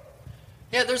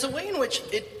 Yeah, there's a way in which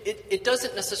it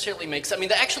doesn't necessarily make sense. I mean,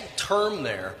 the actual term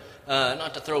there,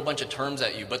 not to throw a bunch of terms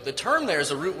at you, but the term there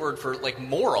is a root word for, like,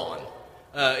 moron.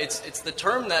 It's the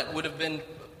term that would have been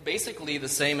basically the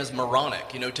same as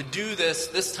moronic. You know, to do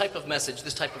this type of message,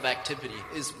 this type of activity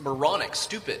is moronic,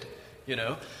 stupid, you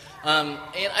know. And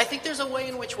I think there's a way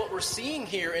in which what we're seeing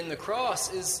here in the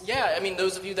cross is, I mean,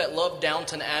 those of you that love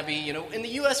Downton Abbey, you know, in the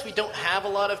U.S. we don't have a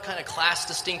lot of kind of class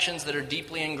distinctions that are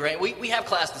deeply ingrained. We have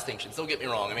class distinctions, don't get me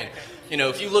wrong. I mean, you know,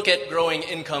 if you look at growing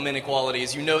income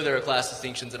inequalities, you know there are class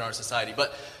distinctions in our society.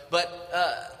 But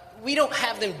we don't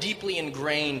have them deeply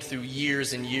ingrained through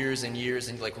years and years and years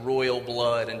and like royal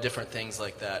blood and different things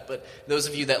like that. But those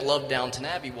of you that love Downton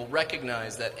Abbey will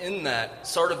recognize that in that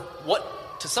sort of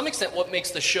to some extent, what makes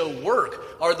the show work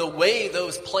are the way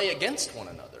those play against one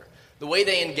another, the way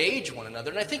they engage one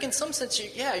another. And I think in some sense,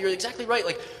 you're exactly right.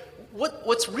 Like,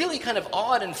 what's really kind of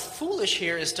odd and foolish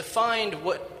here is to find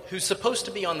who's supposed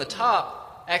to be on the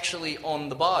top actually on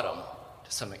the bottom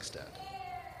to some extent.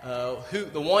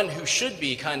 The one who should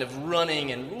be kind of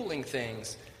running and ruling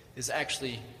things is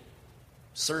actually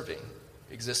serving,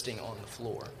 existing on the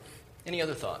floor. Any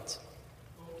other thoughts?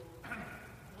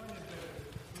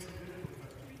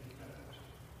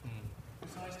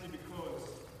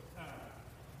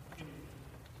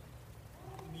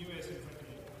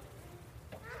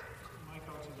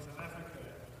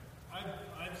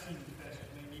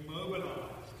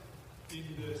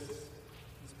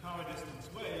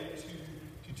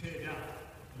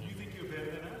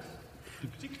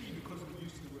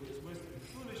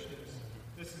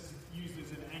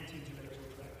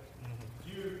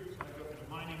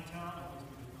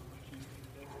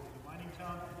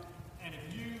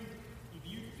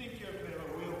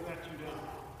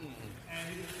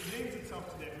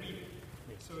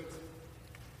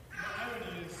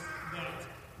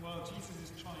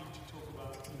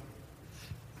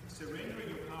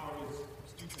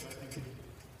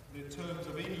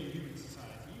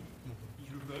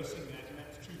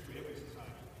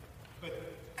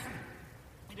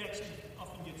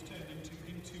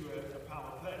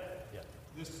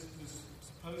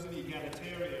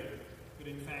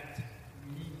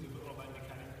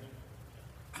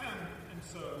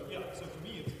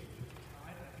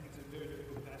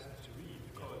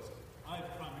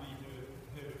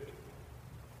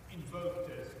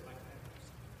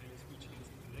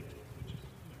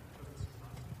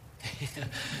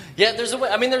 Yeah,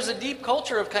 there's a deep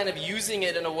culture of kind of using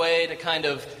it in a way to kind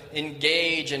of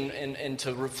engage and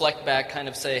to reflect back, kind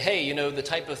of say, hey, you know, the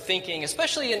type of thinking,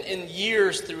 especially in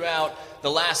years throughout the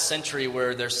last century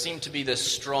where there seemed to be this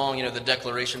strong, you know, the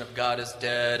declaration of God is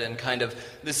dead and kind of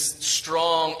this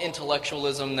strong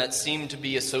intellectualism that seemed to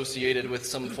be associated with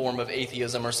some form of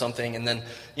atheism or something, and then,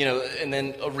 you know, and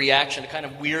then a reaction, a kind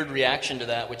of weird reaction to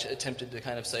that, which attempted to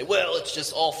kind of say, well, it's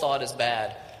just all thought is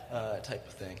bad. Type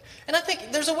of thing. And I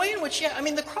think there's a way in which,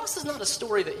 the cross is not a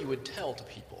story that you would tell to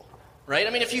people, right? I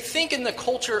mean, if you think in the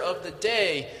culture of the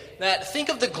day, think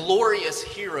of the glorious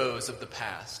heroes of the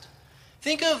past.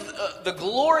 Think of the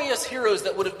glorious heroes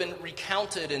that would have been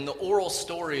recounted in the oral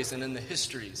stories and in the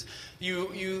histories.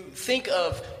 You think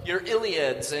of your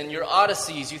Iliads and your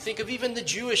Odysseys. You think of even the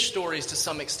Jewish stories to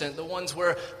some extent, the ones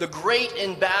where the great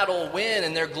in battle win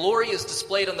and their glory is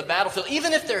displayed on the battlefield.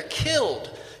 Even if they're killed,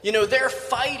 you know, they're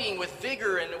fighting with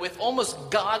vigor and with almost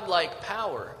godlike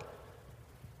power.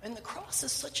 And the cross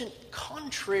is such a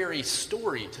contrary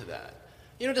story to that.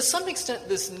 You know, to some extent,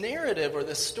 this narrative or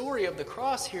this story of the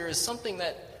cross here is something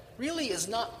that really is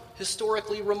not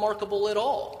historically remarkable at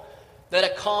all. That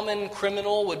a common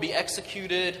criminal would be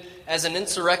executed as an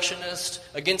insurrectionist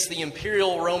against the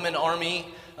imperial Roman army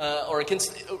or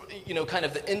against, you know, kind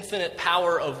of the infinite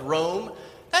power of Rome.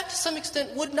 That, to some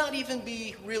extent, would not even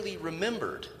be really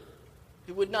remembered.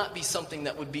 It would not be something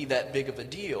that would be that big of a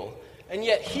deal. And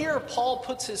yet here, Paul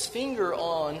puts his finger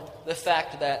on the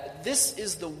fact that this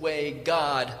is the way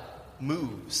God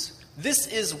moves. This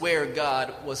is where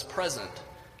God was present.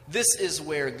 This is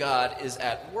where God is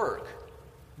at work.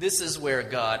 This is where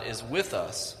God is with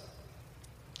us.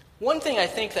 One thing I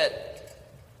think that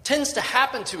tends to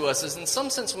happen to us is, in some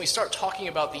sense, when we start talking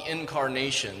about the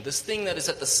incarnation, this thing that is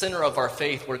at the center of our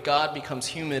faith, where God becomes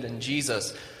human in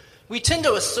Jesus, we tend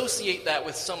to associate that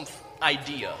with some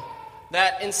idea.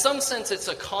 That in some sense it's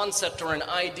a concept or an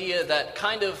idea that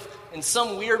kind of, in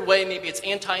some weird way, maybe it's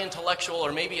anti-intellectual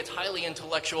or maybe it's highly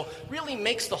intellectual, really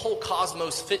makes the whole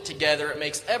cosmos fit together. It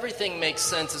makes everything make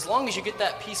sense. As long as you get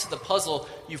that piece of the puzzle,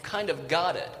 you've kind of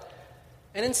got it.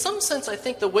 And in some sense, I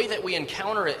think the way that we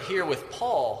encounter it here with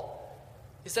Paul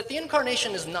is that the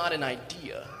incarnation is not an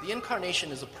idea. The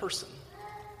incarnation is a person.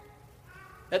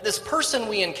 That this person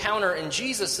we encounter in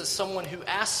Jesus is someone who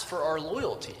asks for our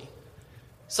loyalty,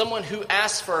 someone who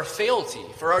asks for our fealty,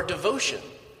 for our devotion.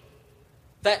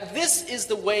 That this is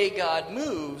the way God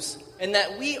moves, and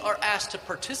that we are asked to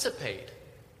participate,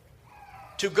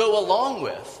 to go along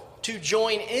with, to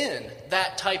join in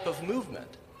that type of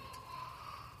movement.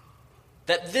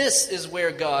 That this is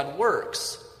where God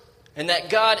works, and that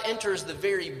God enters the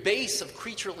very base of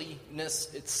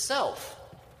creatureliness itself,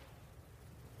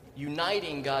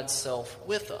 uniting God's self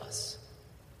with us,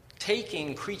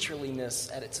 taking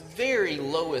creatureliness at its very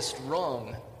lowest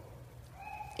rung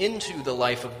into the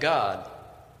life of God.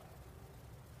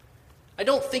 I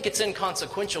don't think it's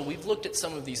inconsequential. We've looked at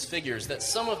some of these figures, that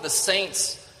some of the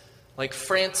saints, like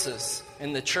Francis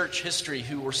in the church history,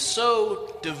 who were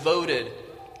so devoted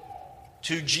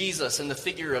to Jesus and the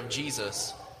figure of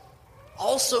Jesus,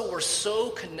 also were so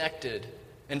connected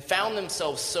and found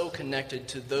themselves so connected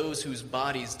to those whose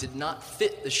bodies did not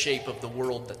fit the shape of the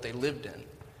world that they lived in.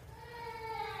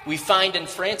 We find in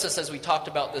Francis, as we talked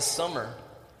about this summer,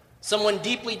 someone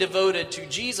deeply devoted to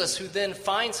Jesus who then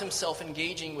finds himself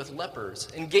engaging with lepers,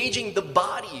 engaging the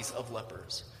bodies of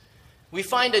lepers. We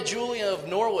find a Julia of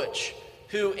Norwich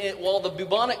who, while the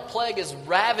bubonic plague is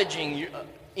ravaging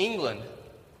England,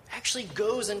 actually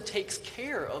goes and takes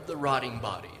care of the rotting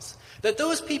bodies. That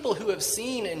those people who have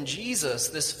seen in Jesus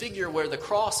this figure where the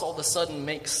cross all of a sudden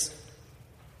makes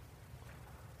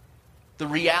the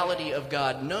reality of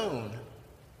God known,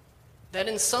 that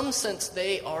in some sense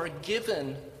they are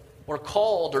given or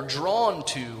called or drawn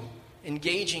to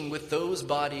engaging with those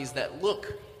bodies that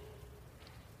look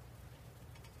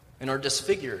and are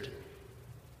disfigured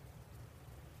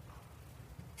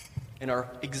and are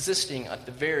existing at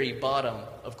the very bottom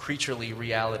of creaturely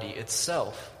reality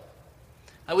itself.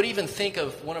 I would even think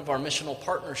of one of our missional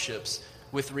partnerships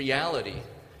with reality.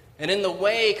 And in the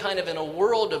way, kind of in a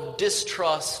world of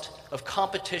distrust, of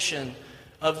competition,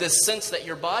 of this sense that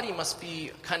your body must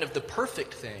be kind of the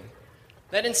perfect thing,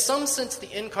 that in some sense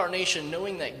the incarnation,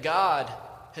 knowing that God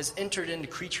has entered into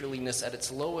creatureliness at its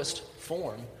lowest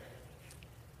form,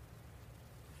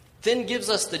 then gives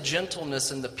us the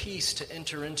gentleness and the peace to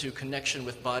enter into connection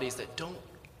with bodies that don't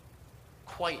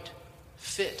quite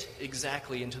fit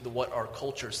exactly into what our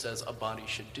culture says a body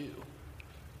should do.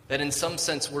 That in some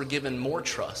sense we're given more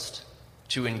trust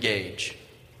to engage.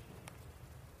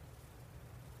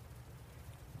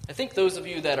 I think those of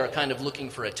you that are kind of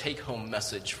looking for a take-home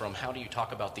message from how do you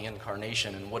talk about the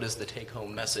incarnation and what is the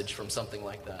take-home message from something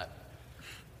like that,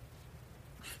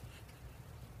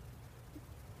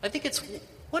 I think it's,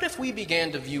 what if we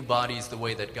began to view bodies the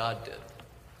way that God did,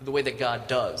 the way that God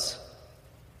does?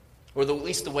 Or at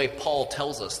least the way Paul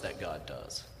tells us that God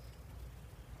does.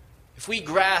 If we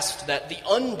grasped that the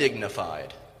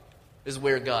undignified is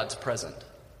where God's present,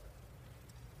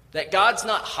 that God's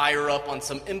not higher up on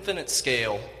some infinite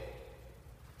scale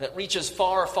that reaches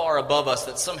far, far above us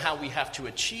that somehow we have to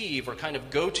achieve or kind of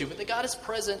go to, but that God is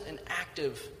present and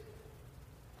active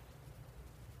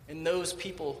in those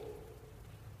people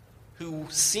who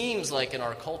seems like in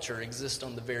our culture exist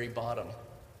on the very bottom.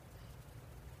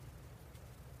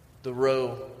 The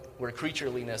row where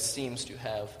creatureliness seems to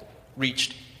have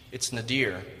reached its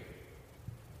nadir.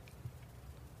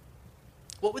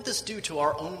 What would this do to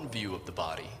our own view of the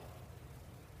body?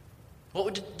 What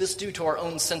would this do to our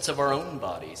own sense of our own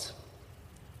bodies?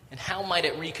 And how might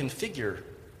it reconfigure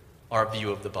our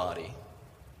view of the body?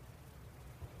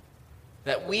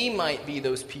 That we might be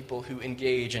those people who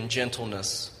engage in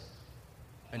gentleness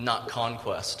and not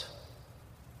conquest.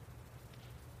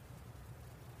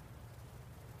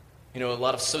 You know, a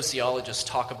lot of sociologists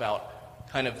talk about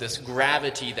kind of this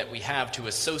gravity that we have to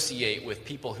associate with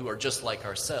people who are just like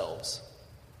ourselves.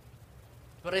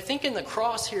 But I think in the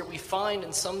cross here we find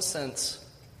in some sense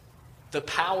the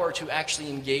power to actually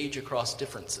engage across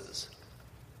differences.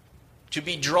 To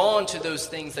be drawn to those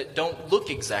things that don't look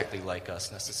exactly like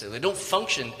us necessarily, they don't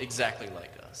function exactly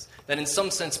like us. That in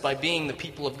some sense by being the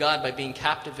people of God, by being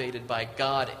captivated by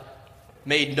God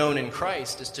made known in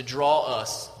Christ, is to draw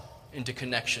us into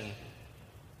connection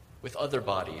with other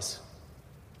bodies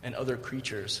and other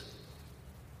creatures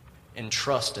in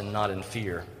trust and not in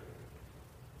fear.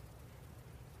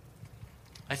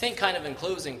 I think kind of in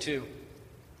closing too,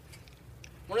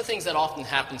 one of the things that often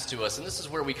happens to us, and this is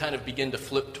where we kind of begin to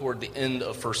flip toward the end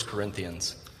of 1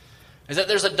 Corinthians, is that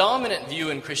there's a dominant view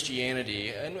in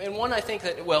Christianity, and one I think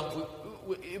that, well,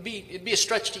 it'd be a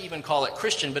stretch to even call it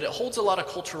Christian, but it holds a lot of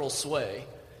cultural sway,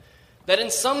 that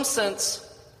in some sense,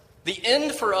 the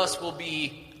end for us will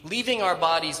be leaving our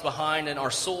bodies behind and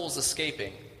our souls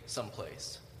escaping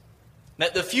someplace.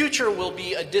 That the future will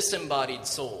be a disembodied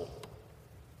soul.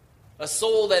 A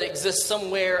soul that exists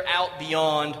somewhere out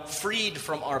beyond, freed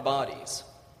from our bodies.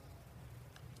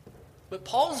 But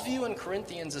Paul's view in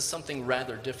Corinthians is something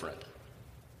rather different.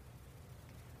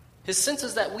 His sense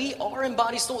is that we are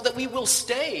embodied souls, that we will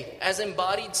stay as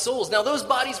embodied souls. Now, those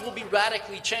bodies will be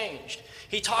radically changed.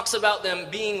 He talks about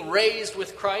them being raised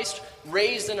with Christ,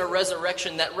 raised in a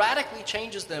resurrection that radically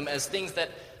changes them as things that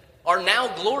are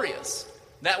now glorious,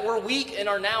 that were weak and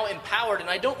are now empowered. And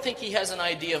I don't think he has an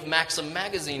idea of Maxim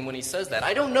magazine when he says that.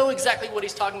 I don't know exactly what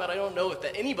he's talking about. I don't know if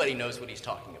that anybody knows what he's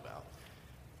talking about.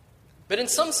 But in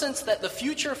some sense, that the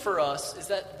future for us is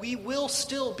that we will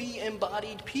still be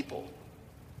embodied people.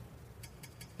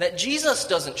 That Jesus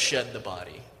doesn't shed the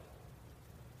body,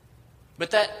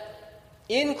 but that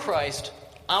in Christ,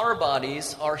 our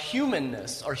bodies, our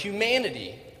humanness, our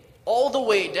humanity, all the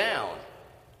way down,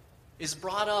 is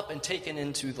brought up and taken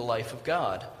into the life of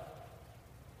God.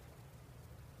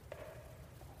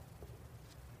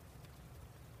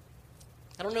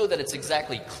 I don't know that it's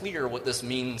exactly clear what this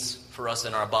means for us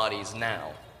in our bodies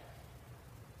now.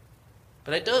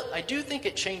 But I do think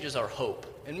it changes our hope.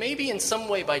 And maybe in some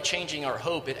way by changing our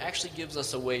hope, it actually gives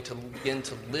us a way to begin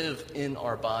to live in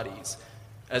our bodies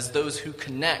as those who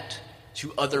connect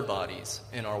to other bodies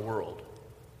in our world.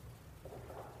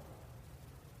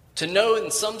 To know in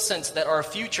some sense that our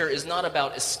future is not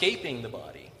about escaping the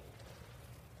body,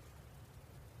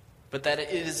 but that it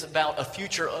is about a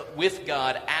future with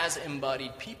God as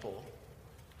embodied people.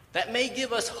 That may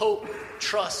give us hope,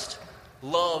 trust,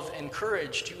 love, and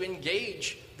courage to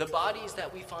engage the bodies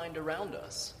that we find around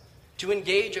us, to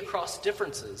engage across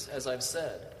differences, as I've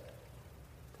said,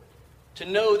 to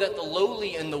know that the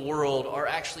lowly in the world are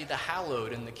actually the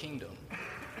hallowed in the kingdom,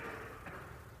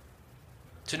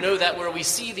 to know that where we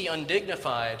see the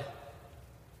undignified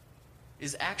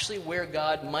is actually where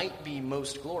God might be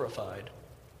most glorified,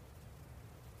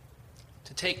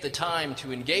 to take the time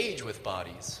to engage with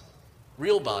bodies,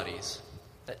 real bodies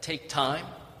that take time,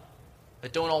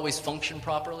 that don't always function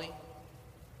properly,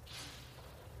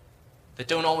 that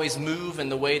don't always move in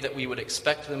the way that we would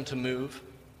expect them to move.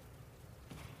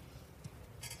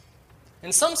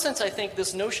 In some sense, I think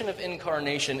this notion of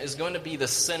incarnation is going to be the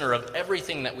center of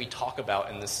everything that we talk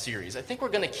about in this series. I think we're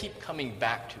going to keep coming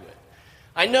back to it.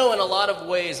 I know in a lot of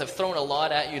ways I've thrown a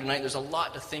lot at you tonight. There's a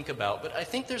lot to think about, but I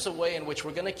think there's a way in which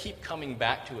we're going to keep coming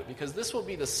back to it because this will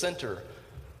be the center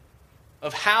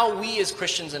of how we as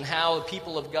Christians and how the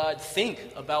people of God think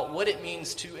about what it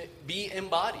means to be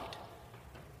embodied,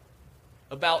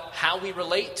 about how we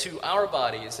relate to our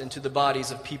bodies and to the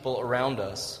bodies of people around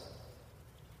us.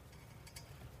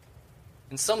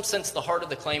 In some sense, the heart of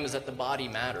the claim is that the body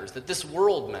matters, that this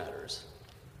world matters,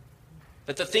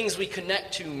 that the things we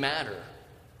connect to matter,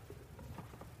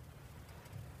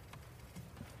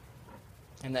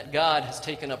 and that God has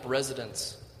taken up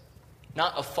residence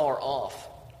not afar off,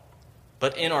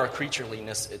 but in our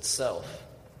creatureliness itself.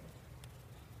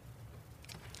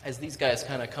 As these guys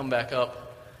kind of come back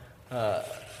up, I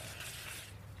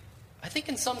think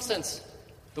in some sense,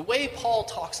 the way Paul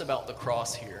talks about the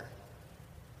cross here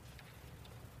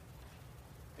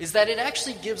is that it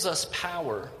actually gives us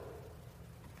power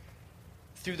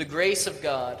through the grace of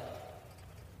God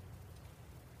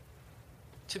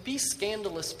to be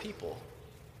scandalous people,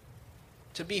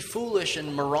 to be foolish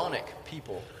and moronic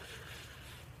people.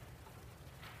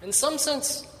 In some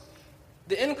sense,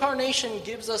 the incarnation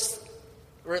gives us,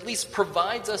 or at least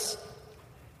provides us,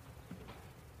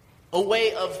 a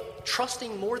way of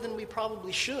trusting more than we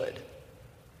probably should,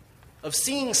 of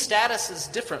seeing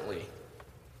statuses differently,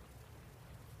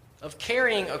 of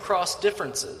carrying across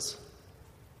differences,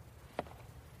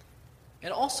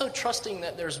 and also trusting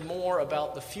that there's more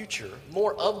about the future,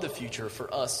 more of the future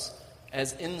for us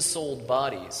as ensouled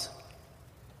bodies,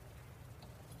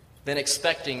 than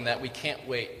expecting that we can't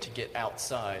wait to get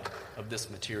outside of this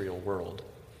material world.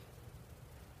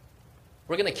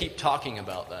 We're going to keep talking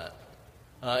about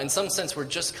that. In some sense, we're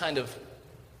just kind of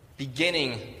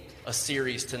beginning a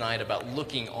series tonight about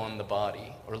looking on the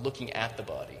body, or looking at the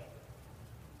body.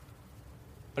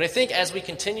 But I think as we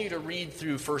continue to read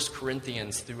through 1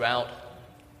 Corinthians throughout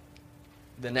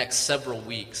the next several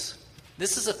weeks,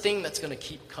 this is a thing that's going to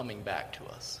keep coming back to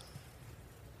us.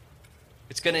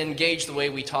 It's going to engage the way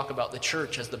we talk about the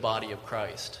church as the body of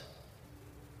Christ.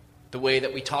 the way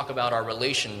that we talk about our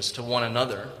relations to one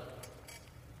another?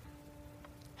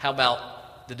 How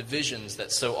about the divisions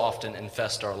that so often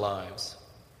infest our lives?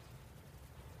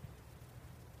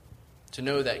 To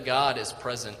know that God is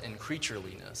present in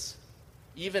creatureliness,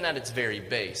 even at its very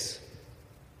base,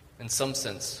 in some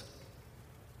sense,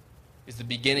 is the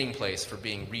beginning place for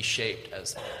being reshaped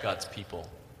as God's people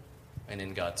and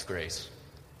in God's grace.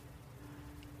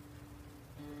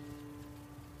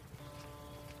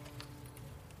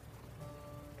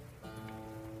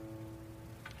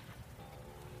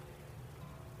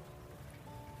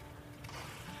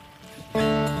 I'm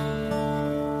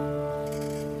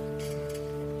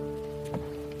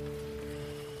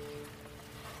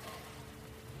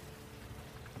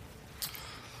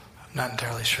not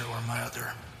entirely sure where my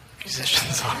other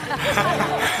musicians are.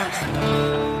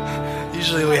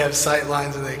 Usually we have sight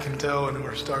lines that they can tell when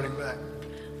we're starting back.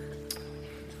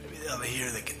 Maybe they'll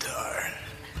hear the guitar.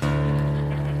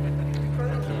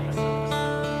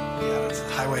 Yeah, that's the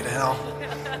highway to hell.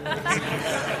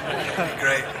 That'd be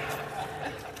great.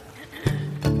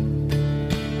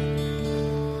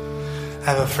 I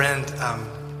have a friend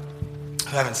who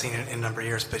I haven't seen in a number of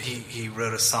years, but he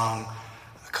wrote a song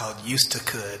called Used to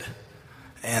Could.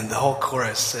 And the whole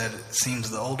chorus said, "It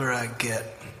seems the older I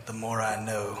get, the more I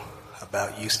know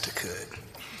about used to could."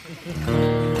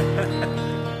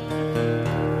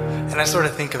 And I sort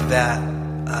of think of that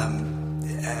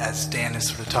as Dan is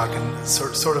sort of talking,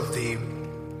 sort of the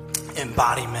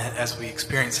embodiment as we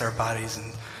experience our bodies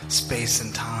in space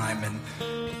and time, and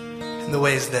in the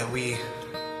ways that we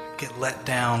get let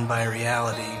down by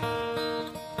reality,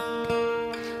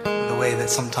 the way that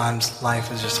sometimes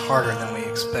life is just harder than we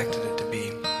expected it to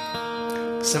be.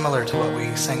 Similar to what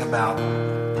we sang about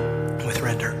with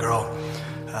Red Dirt Girl.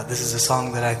 This is a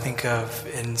song that I think of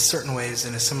in certain ways,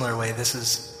 in a similar way. This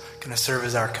is going to serve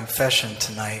as our confession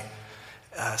tonight.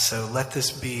 So let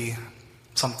this be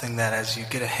something that as you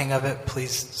get a hang of it,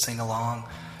 please sing along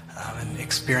and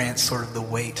experience sort of the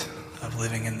weight of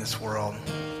living in this world.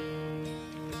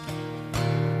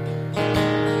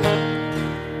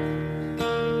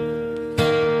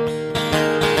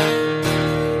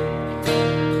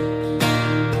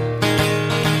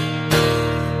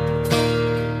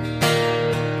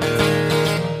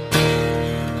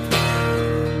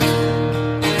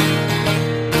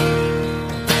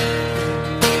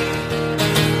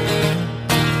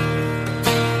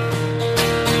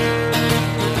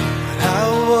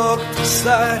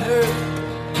 Beside her,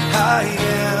 I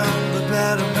am the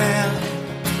better man.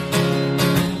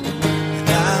 When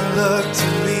I look to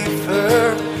leave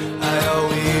her, I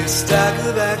always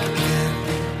stagger back again.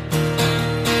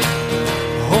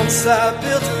 Once I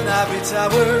built an ivory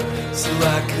tower so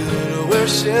I could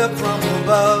worship from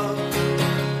above.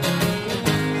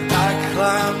 I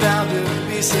climbed down to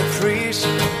be set free. She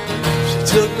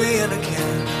took me in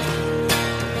again.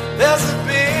 There's a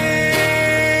big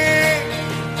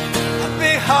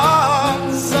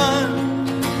hot sun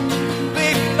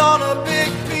beating on a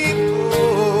big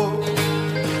people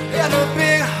in a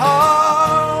big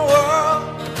hard world.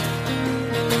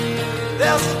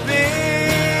 There's a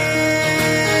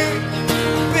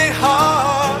big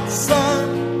hot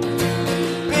sun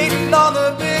beating on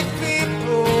the big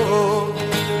people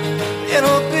in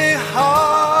a big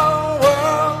hard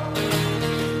world.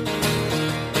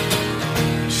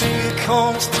 She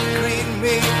comes to greet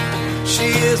me. She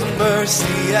is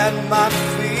mercy at my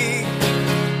feet.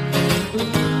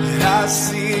 And I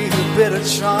see her bitter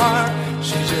charm.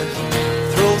 She just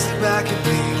throws it back at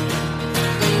me.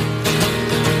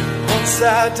 Once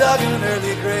I dug an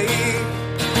early grave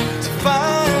to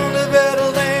find a better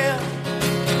land.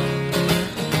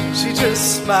 She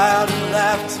just smiled and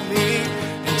laughed at me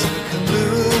and took her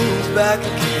blues back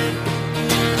again.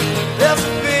 There's a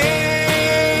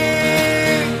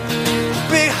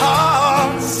big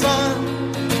hard sun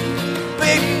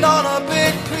beating on a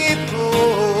big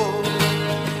people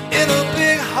in a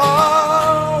big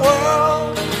hard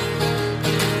world.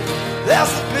 There's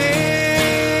a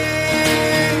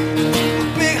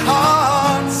big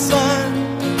hard sun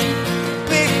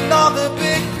beating on the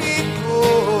big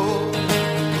people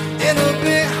in a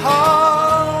big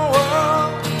hard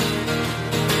world.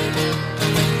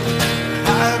 I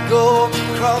go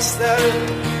across that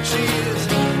river, she is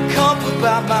comfort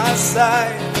by my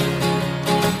side.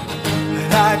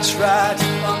 I try to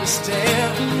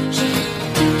understand. She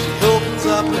opens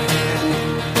up her hand.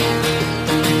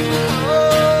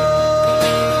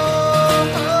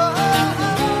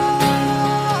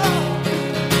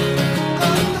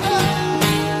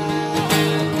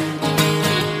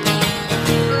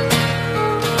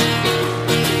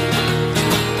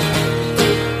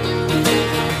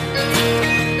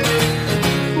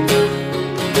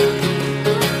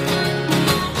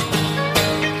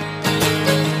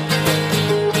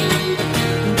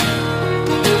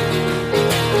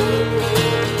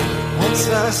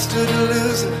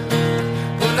 loser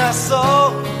when I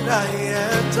saw what I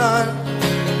had done.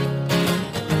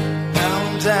 Now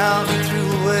I'm down and threw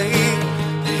away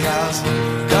the house,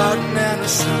 the garden and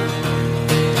the sun.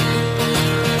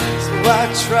 So I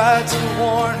tried to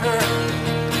warn her,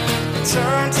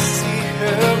 turned to see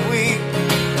her weep.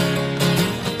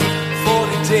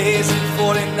 40 days and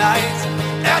 40 nights,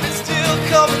 and it's still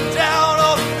coming down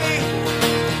on me.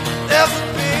 There's a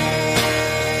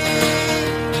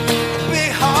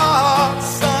big heart,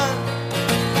 son,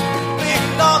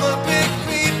 beating on the big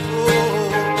people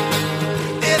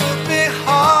in a big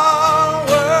hard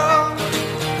world.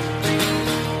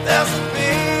 There's a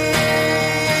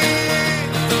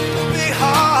big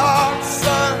heart,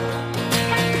 son,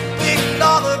 beating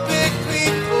on the big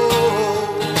people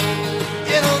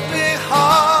in a big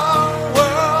hard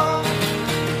world.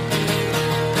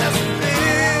 There's a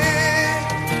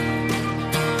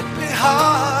big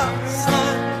heart,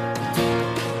 son,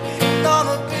 beating on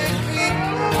the big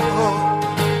people,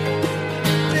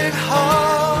 big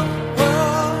hard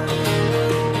world.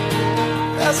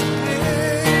 There's a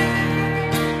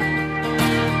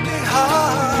big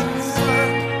heart, son,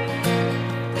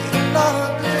 beating on the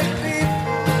big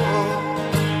people,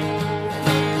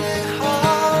 big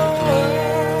hard world.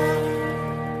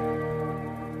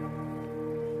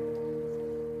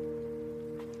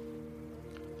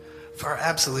 For our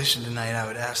absolution tonight, I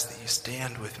would ask that you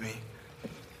stand with me.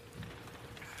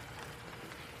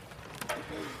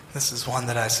 This is one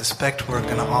that I suspect we're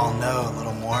going to all know a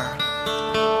little more.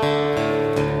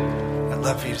 I'd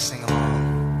love for you to sing along.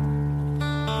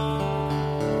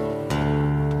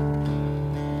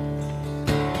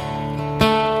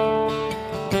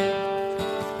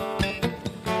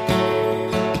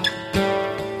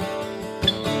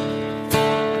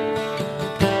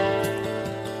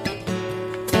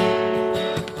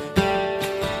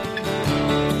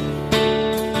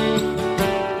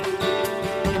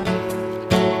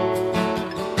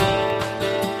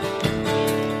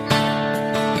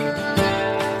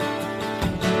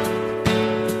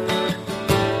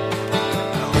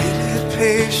 I waited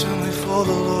patiently for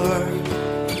the Lord.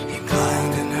 He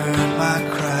inclined and heard my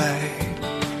cry.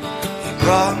 He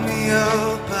brought me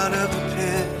up out of the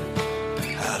pit,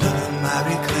 out of the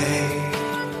miry clay.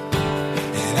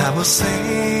 And I will sing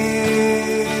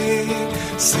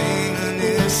a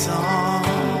new song.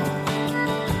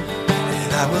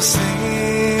 And I will sing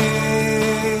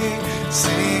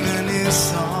a new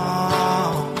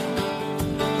song.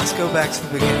 Let's go back to the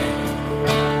beginning.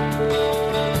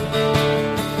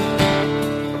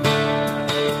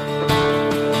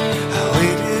 I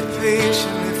waited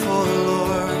patiently for the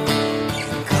Lord. He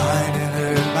inclined and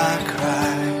heard my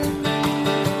cry.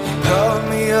 He brought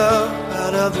me up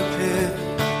out of the pit,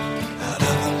 out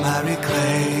of the miry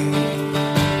clay.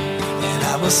 And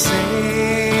I will sing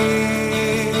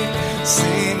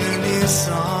a new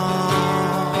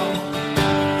song.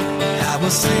 I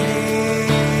will sing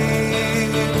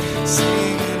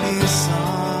a new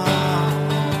song.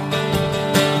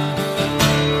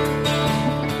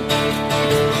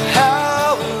 How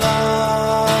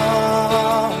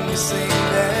long we sing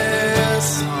this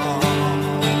song?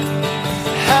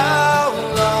 How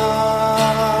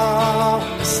long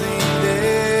we sing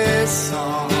this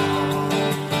song?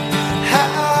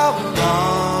 How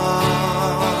long?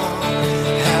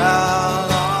 How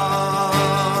long?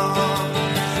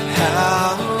 How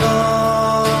long?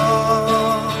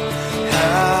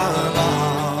 How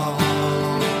long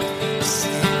we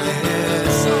sing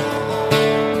this song?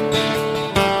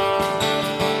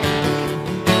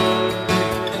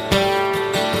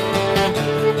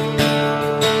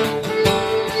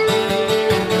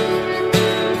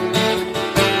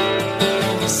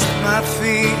 He set my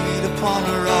feet upon a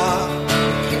rock,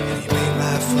 and he made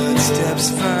my footsteps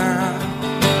firm.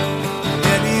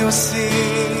 Then he will see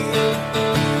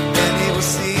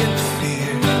in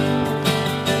fear.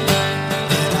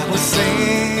 And I will sing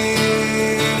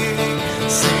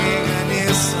a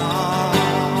new song.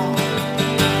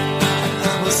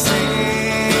 I will sing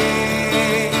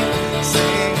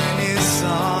a new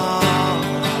song.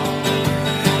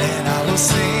 And I will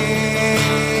sing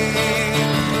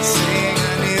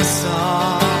a new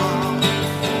song.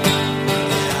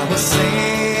 And I will sing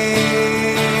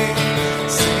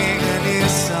a new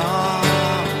song.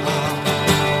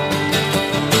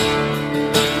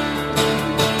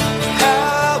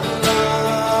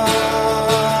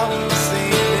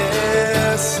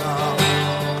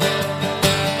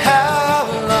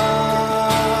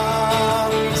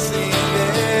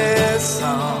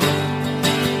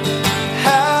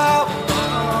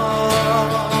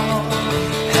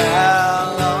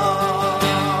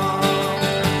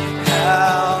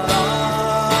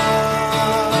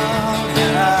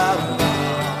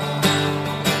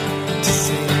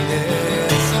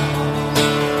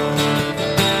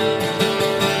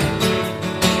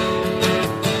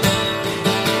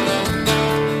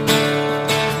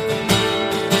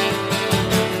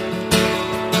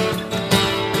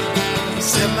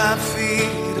 set my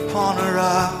feet upon a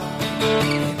rock,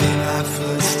 He made my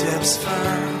footsteps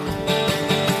firm.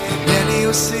 And many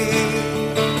will see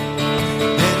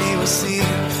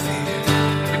your fear.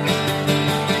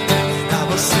 And I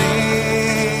will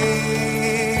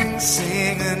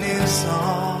sing a new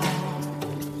song.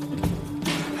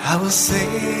 I will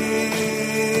sing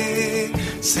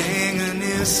a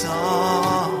new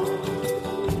song.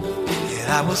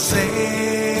 And I will sing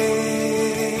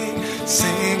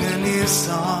a new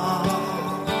song.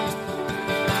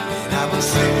 And I will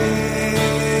sing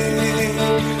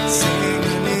a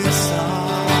new song.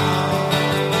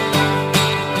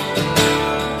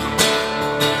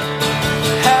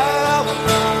 How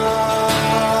long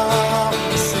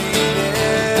will sing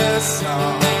this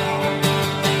song?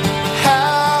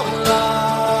 How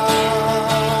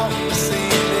long will sing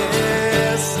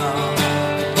this song?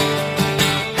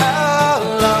 How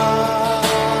long?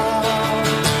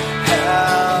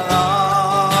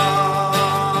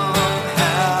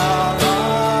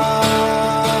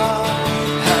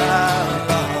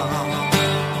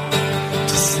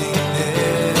 To sing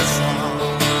this song?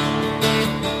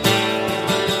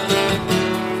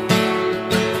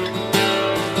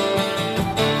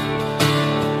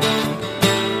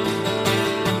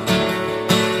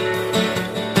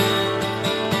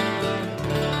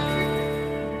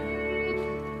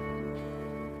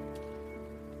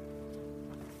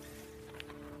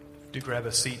 Do grab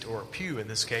a seat or a pew in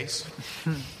this case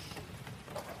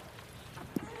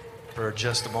for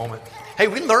just a moment. Hey,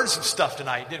 we learned some stuff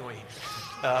tonight, didn't we?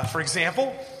 For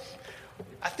example,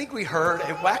 I think we heard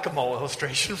a whack-a-mole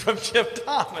illustration from Jim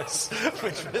Thomas,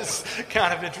 which was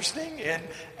kind of interesting. And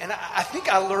I think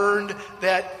I learned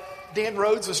that Dan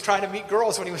Rhodes was trying to meet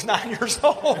girls when he was 9 years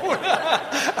old.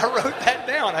 I wrote that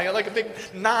down. I got like a big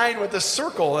 9 with a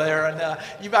circle there, and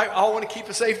you might all want to keep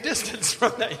a safe distance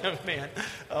from that young man.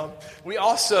 We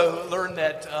also learned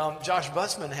that Josh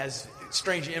Bussman has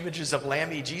strange images of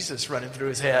Lammy Jesus running through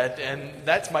his head, and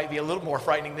that might be a little more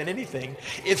frightening than anything.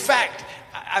 In fact,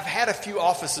 I've had a few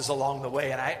offices along the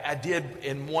way, and I did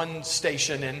in one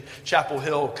station in Chapel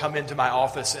Hill come into my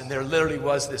office, and there literally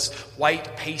was this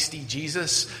white pasty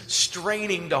Jesus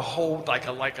straining to hold like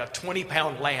a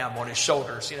 20-pound lamb on his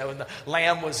shoulders, and the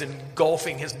lamb was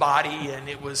engulfing his body, and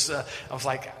it was I was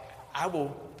like, I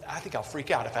think I'll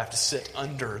freak out if I have to sit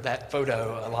under that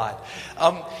photo a lot.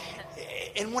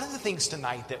 And one of the things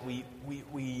tonight that we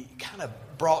kind of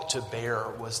brought to bear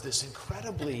was this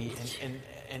incredibly,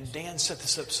 and Dan set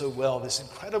this up so well, this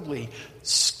incredibly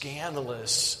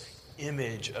scandalous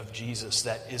image of Jesus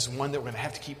that is one that we're going to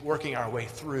have to keep working our way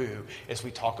through as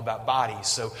we talk about bodies.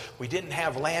 So we didn't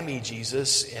have Lammy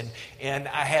Jesus, and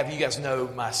I have, you guys know,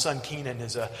 my son Keenan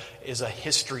is a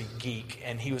history geek,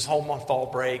 and he was home on fall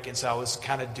break, and so I was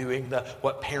kind of doing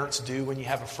what parents do when you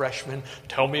have a freshman,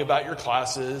 tell me about your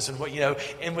classes and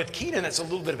and with Keenan it's a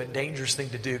little bit of a dangerous thing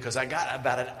to do because I got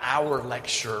about an hour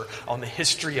lecture on the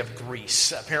history of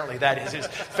Greece. Apparently that is his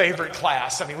favorite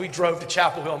class. I mean, we drove to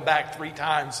Chapel Hill and back 3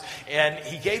 times, and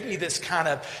he gave me this kind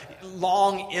of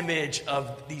long image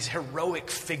of these heroic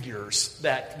figures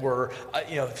that were,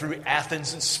 through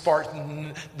Athens and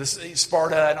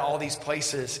Sparta and all these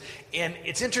places. And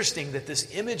it's interesting that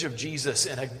this image of Jesus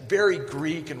in a very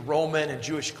Greek and Roman and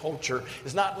Jewish culture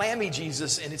is not Lammy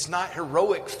Jesus, and it's not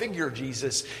heroic figure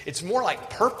Jesus. It's more like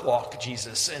perp walk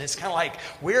Jesus. And it's kind of like,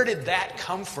 where did that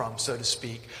come from, so to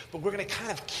speak? But we're going to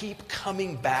kind of keep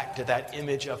coming back to that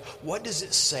image of what does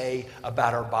it say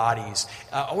about our bodies.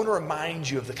 I want to remind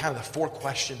you of the 4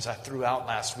 questions I threw out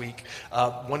last week.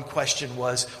 One question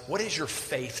was, what is your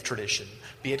faith tradition?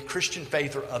 Be it Christian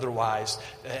faith or otherwise,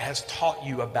 that has taught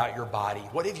you about your body.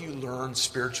 What have you learned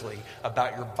spiritually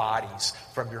about your bodies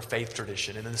from your faith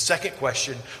tradition? And then the second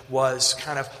question was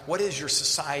what is your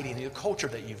society and the culture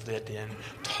that you've lived in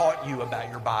taught you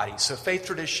about your body? So faith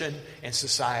tradition and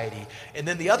society. And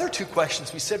then the other 2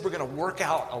 questions, we said we're going to work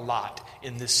out a lot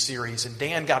in this series, and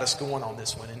Dan got us going on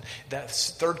this one. And that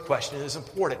third question is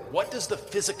important. What does the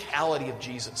physicality of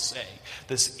Jesus say?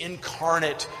 This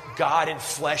incarnate God in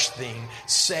flesh thing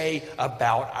say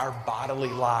about our bodily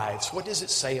lives? What does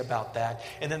it say about that?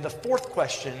 And then the fourth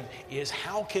question is,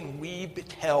 how can we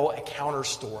tell a counter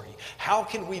story? How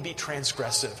can we be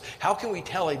transgressive? How can we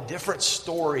tell a different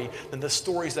story than the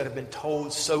stories that have been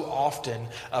told so often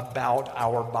about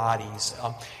our bodies?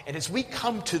 And as we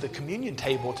come to the communion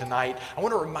table tonight, I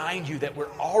want to remind you that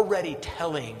we're already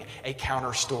telling a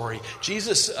counter story.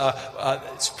 Jesus'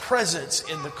 presence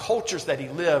in the cultures that he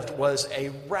lived was a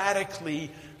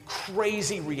radically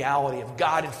crazy reality of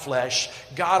God in flesh,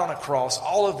 God on a cross,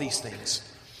 all of these things.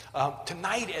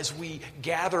 Tonight, as we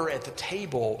gather at the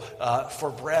table for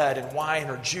bread and wine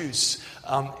or juice,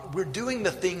 we're doing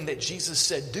the thing that Jesus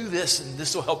said, do this and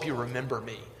this will help you remember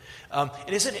me. And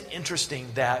isn't it interesting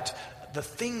that the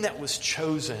thing that was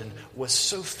chosen was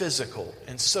so physical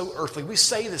and so earthly? We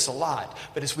say this a lot,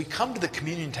 but as we come to the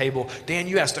communion table, Dan,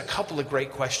 you asked a couple of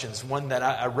great questions. One that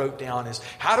I wrote down is,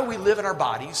 how do we live in our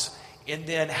bodies? And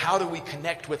then how do we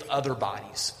connect with other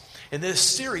bodies? In this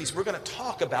series, we're going to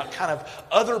talk about kind of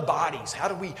other bodies. How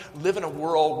do we live in a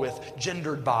world with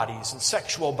gendered bodies and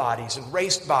sexual bodies and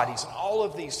race bodies and all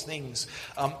of these things?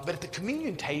 But at the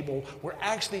communion table, we're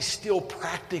actually still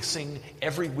practicing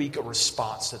every week a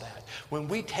response to that. When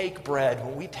we take bread,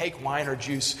 when we take wine or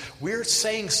juice, we're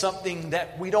saying something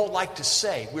that we don't like to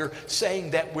say. We're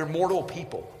saying that we're mortal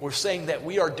people. We're saying that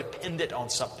we are dependent on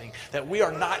something, that we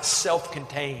are not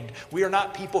self-contained. We are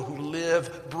not people who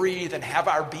live, breathe, and have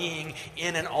our being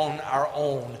in and on our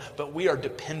own, but we are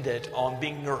dependent on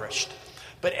being nourished.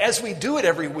 But as we do it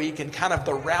every week in kind of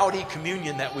the rowdy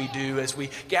communion that we do, as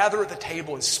we gather at the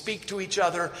table and speak to each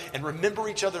other and remember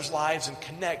each other's lives and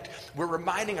connect, we're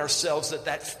reminding ourselves that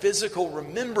that physical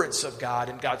remembrance of God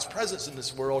and God's presence in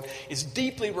this world is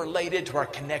deeply related to our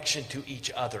connection to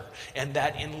each other. And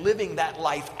that in living that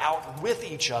life out with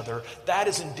each other, that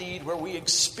is indeed where we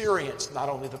experience not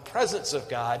only the presence of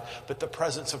God, but the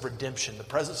presence of redemption, the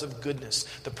presence of goodness,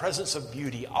 the presence of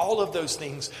beauty, all of those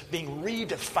things being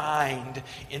redefined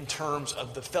in terms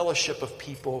of the fellowship of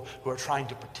people who are trying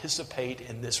to participate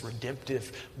in this redemptive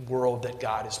world that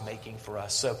God is making for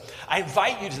us. So I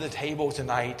invite you to the table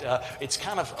tonight. It's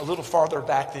kind of a little farther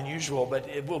back than usual, but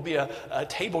it will be a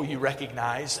table you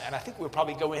recognize, and I think we'll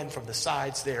probably go in from the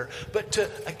sides there. But to,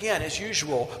 again, as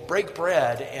usual, break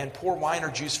bread and pour wine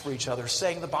or juice for each other,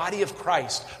 saying the body of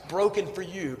Christ broken for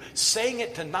you, saying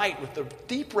it tonight with the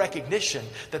deep recognition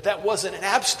that that wasn't an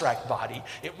abstract body,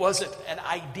 it wasn't an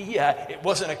idea, it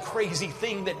wasn't a crazy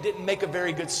thing that didn't make a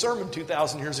very good sermon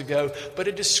 2,000 years ago, but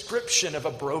a description of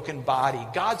a broken body,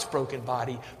 God's broken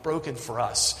body, broken for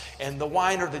us. And the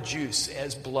wine or the juice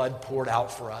as blood poured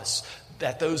out for us,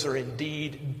 that those are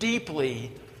indeed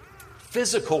deeply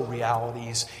physical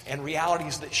realities and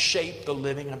realities that shape the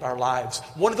living of our lives.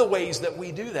 One of the ways that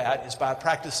we do that is by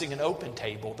practicing an open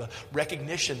table, the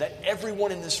recognition that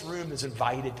everyone in this room is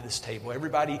invited to this table.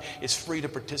 Everybody is free to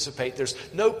participate. There's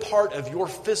no part of your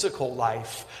physical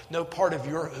life, no part of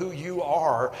who you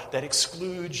are that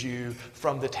excludes you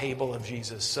from the table of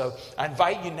Jesus. So I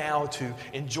invite you now to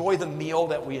enjoy the meal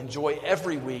that we enjoy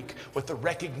every week with the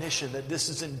recognition that this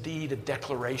is indeed a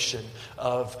declaration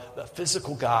of the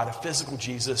physical God, a physical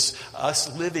Jesus,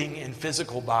 us living in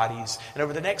physical bodies. And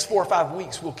over the next 4 or 5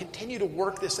 weeks, we'll continue to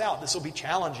work this out. This will be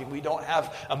challenging. We don't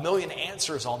have a million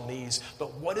answers on these,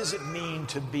 but what does it mean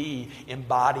to be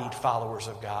embodied followers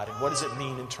of God? And what does it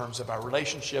mean in terms of our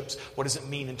relationships? What does it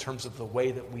mean in terms of the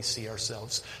way that we see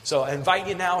ourselves? So I invite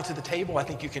you now to the table. I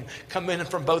think you can come in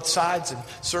from both sides and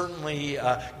certainly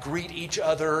greet each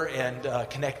other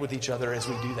and connect with each other as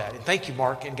we do that. And thank you,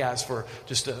 Mark and guys, for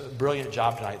just a brilliant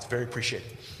job tonight. It's very appreciated.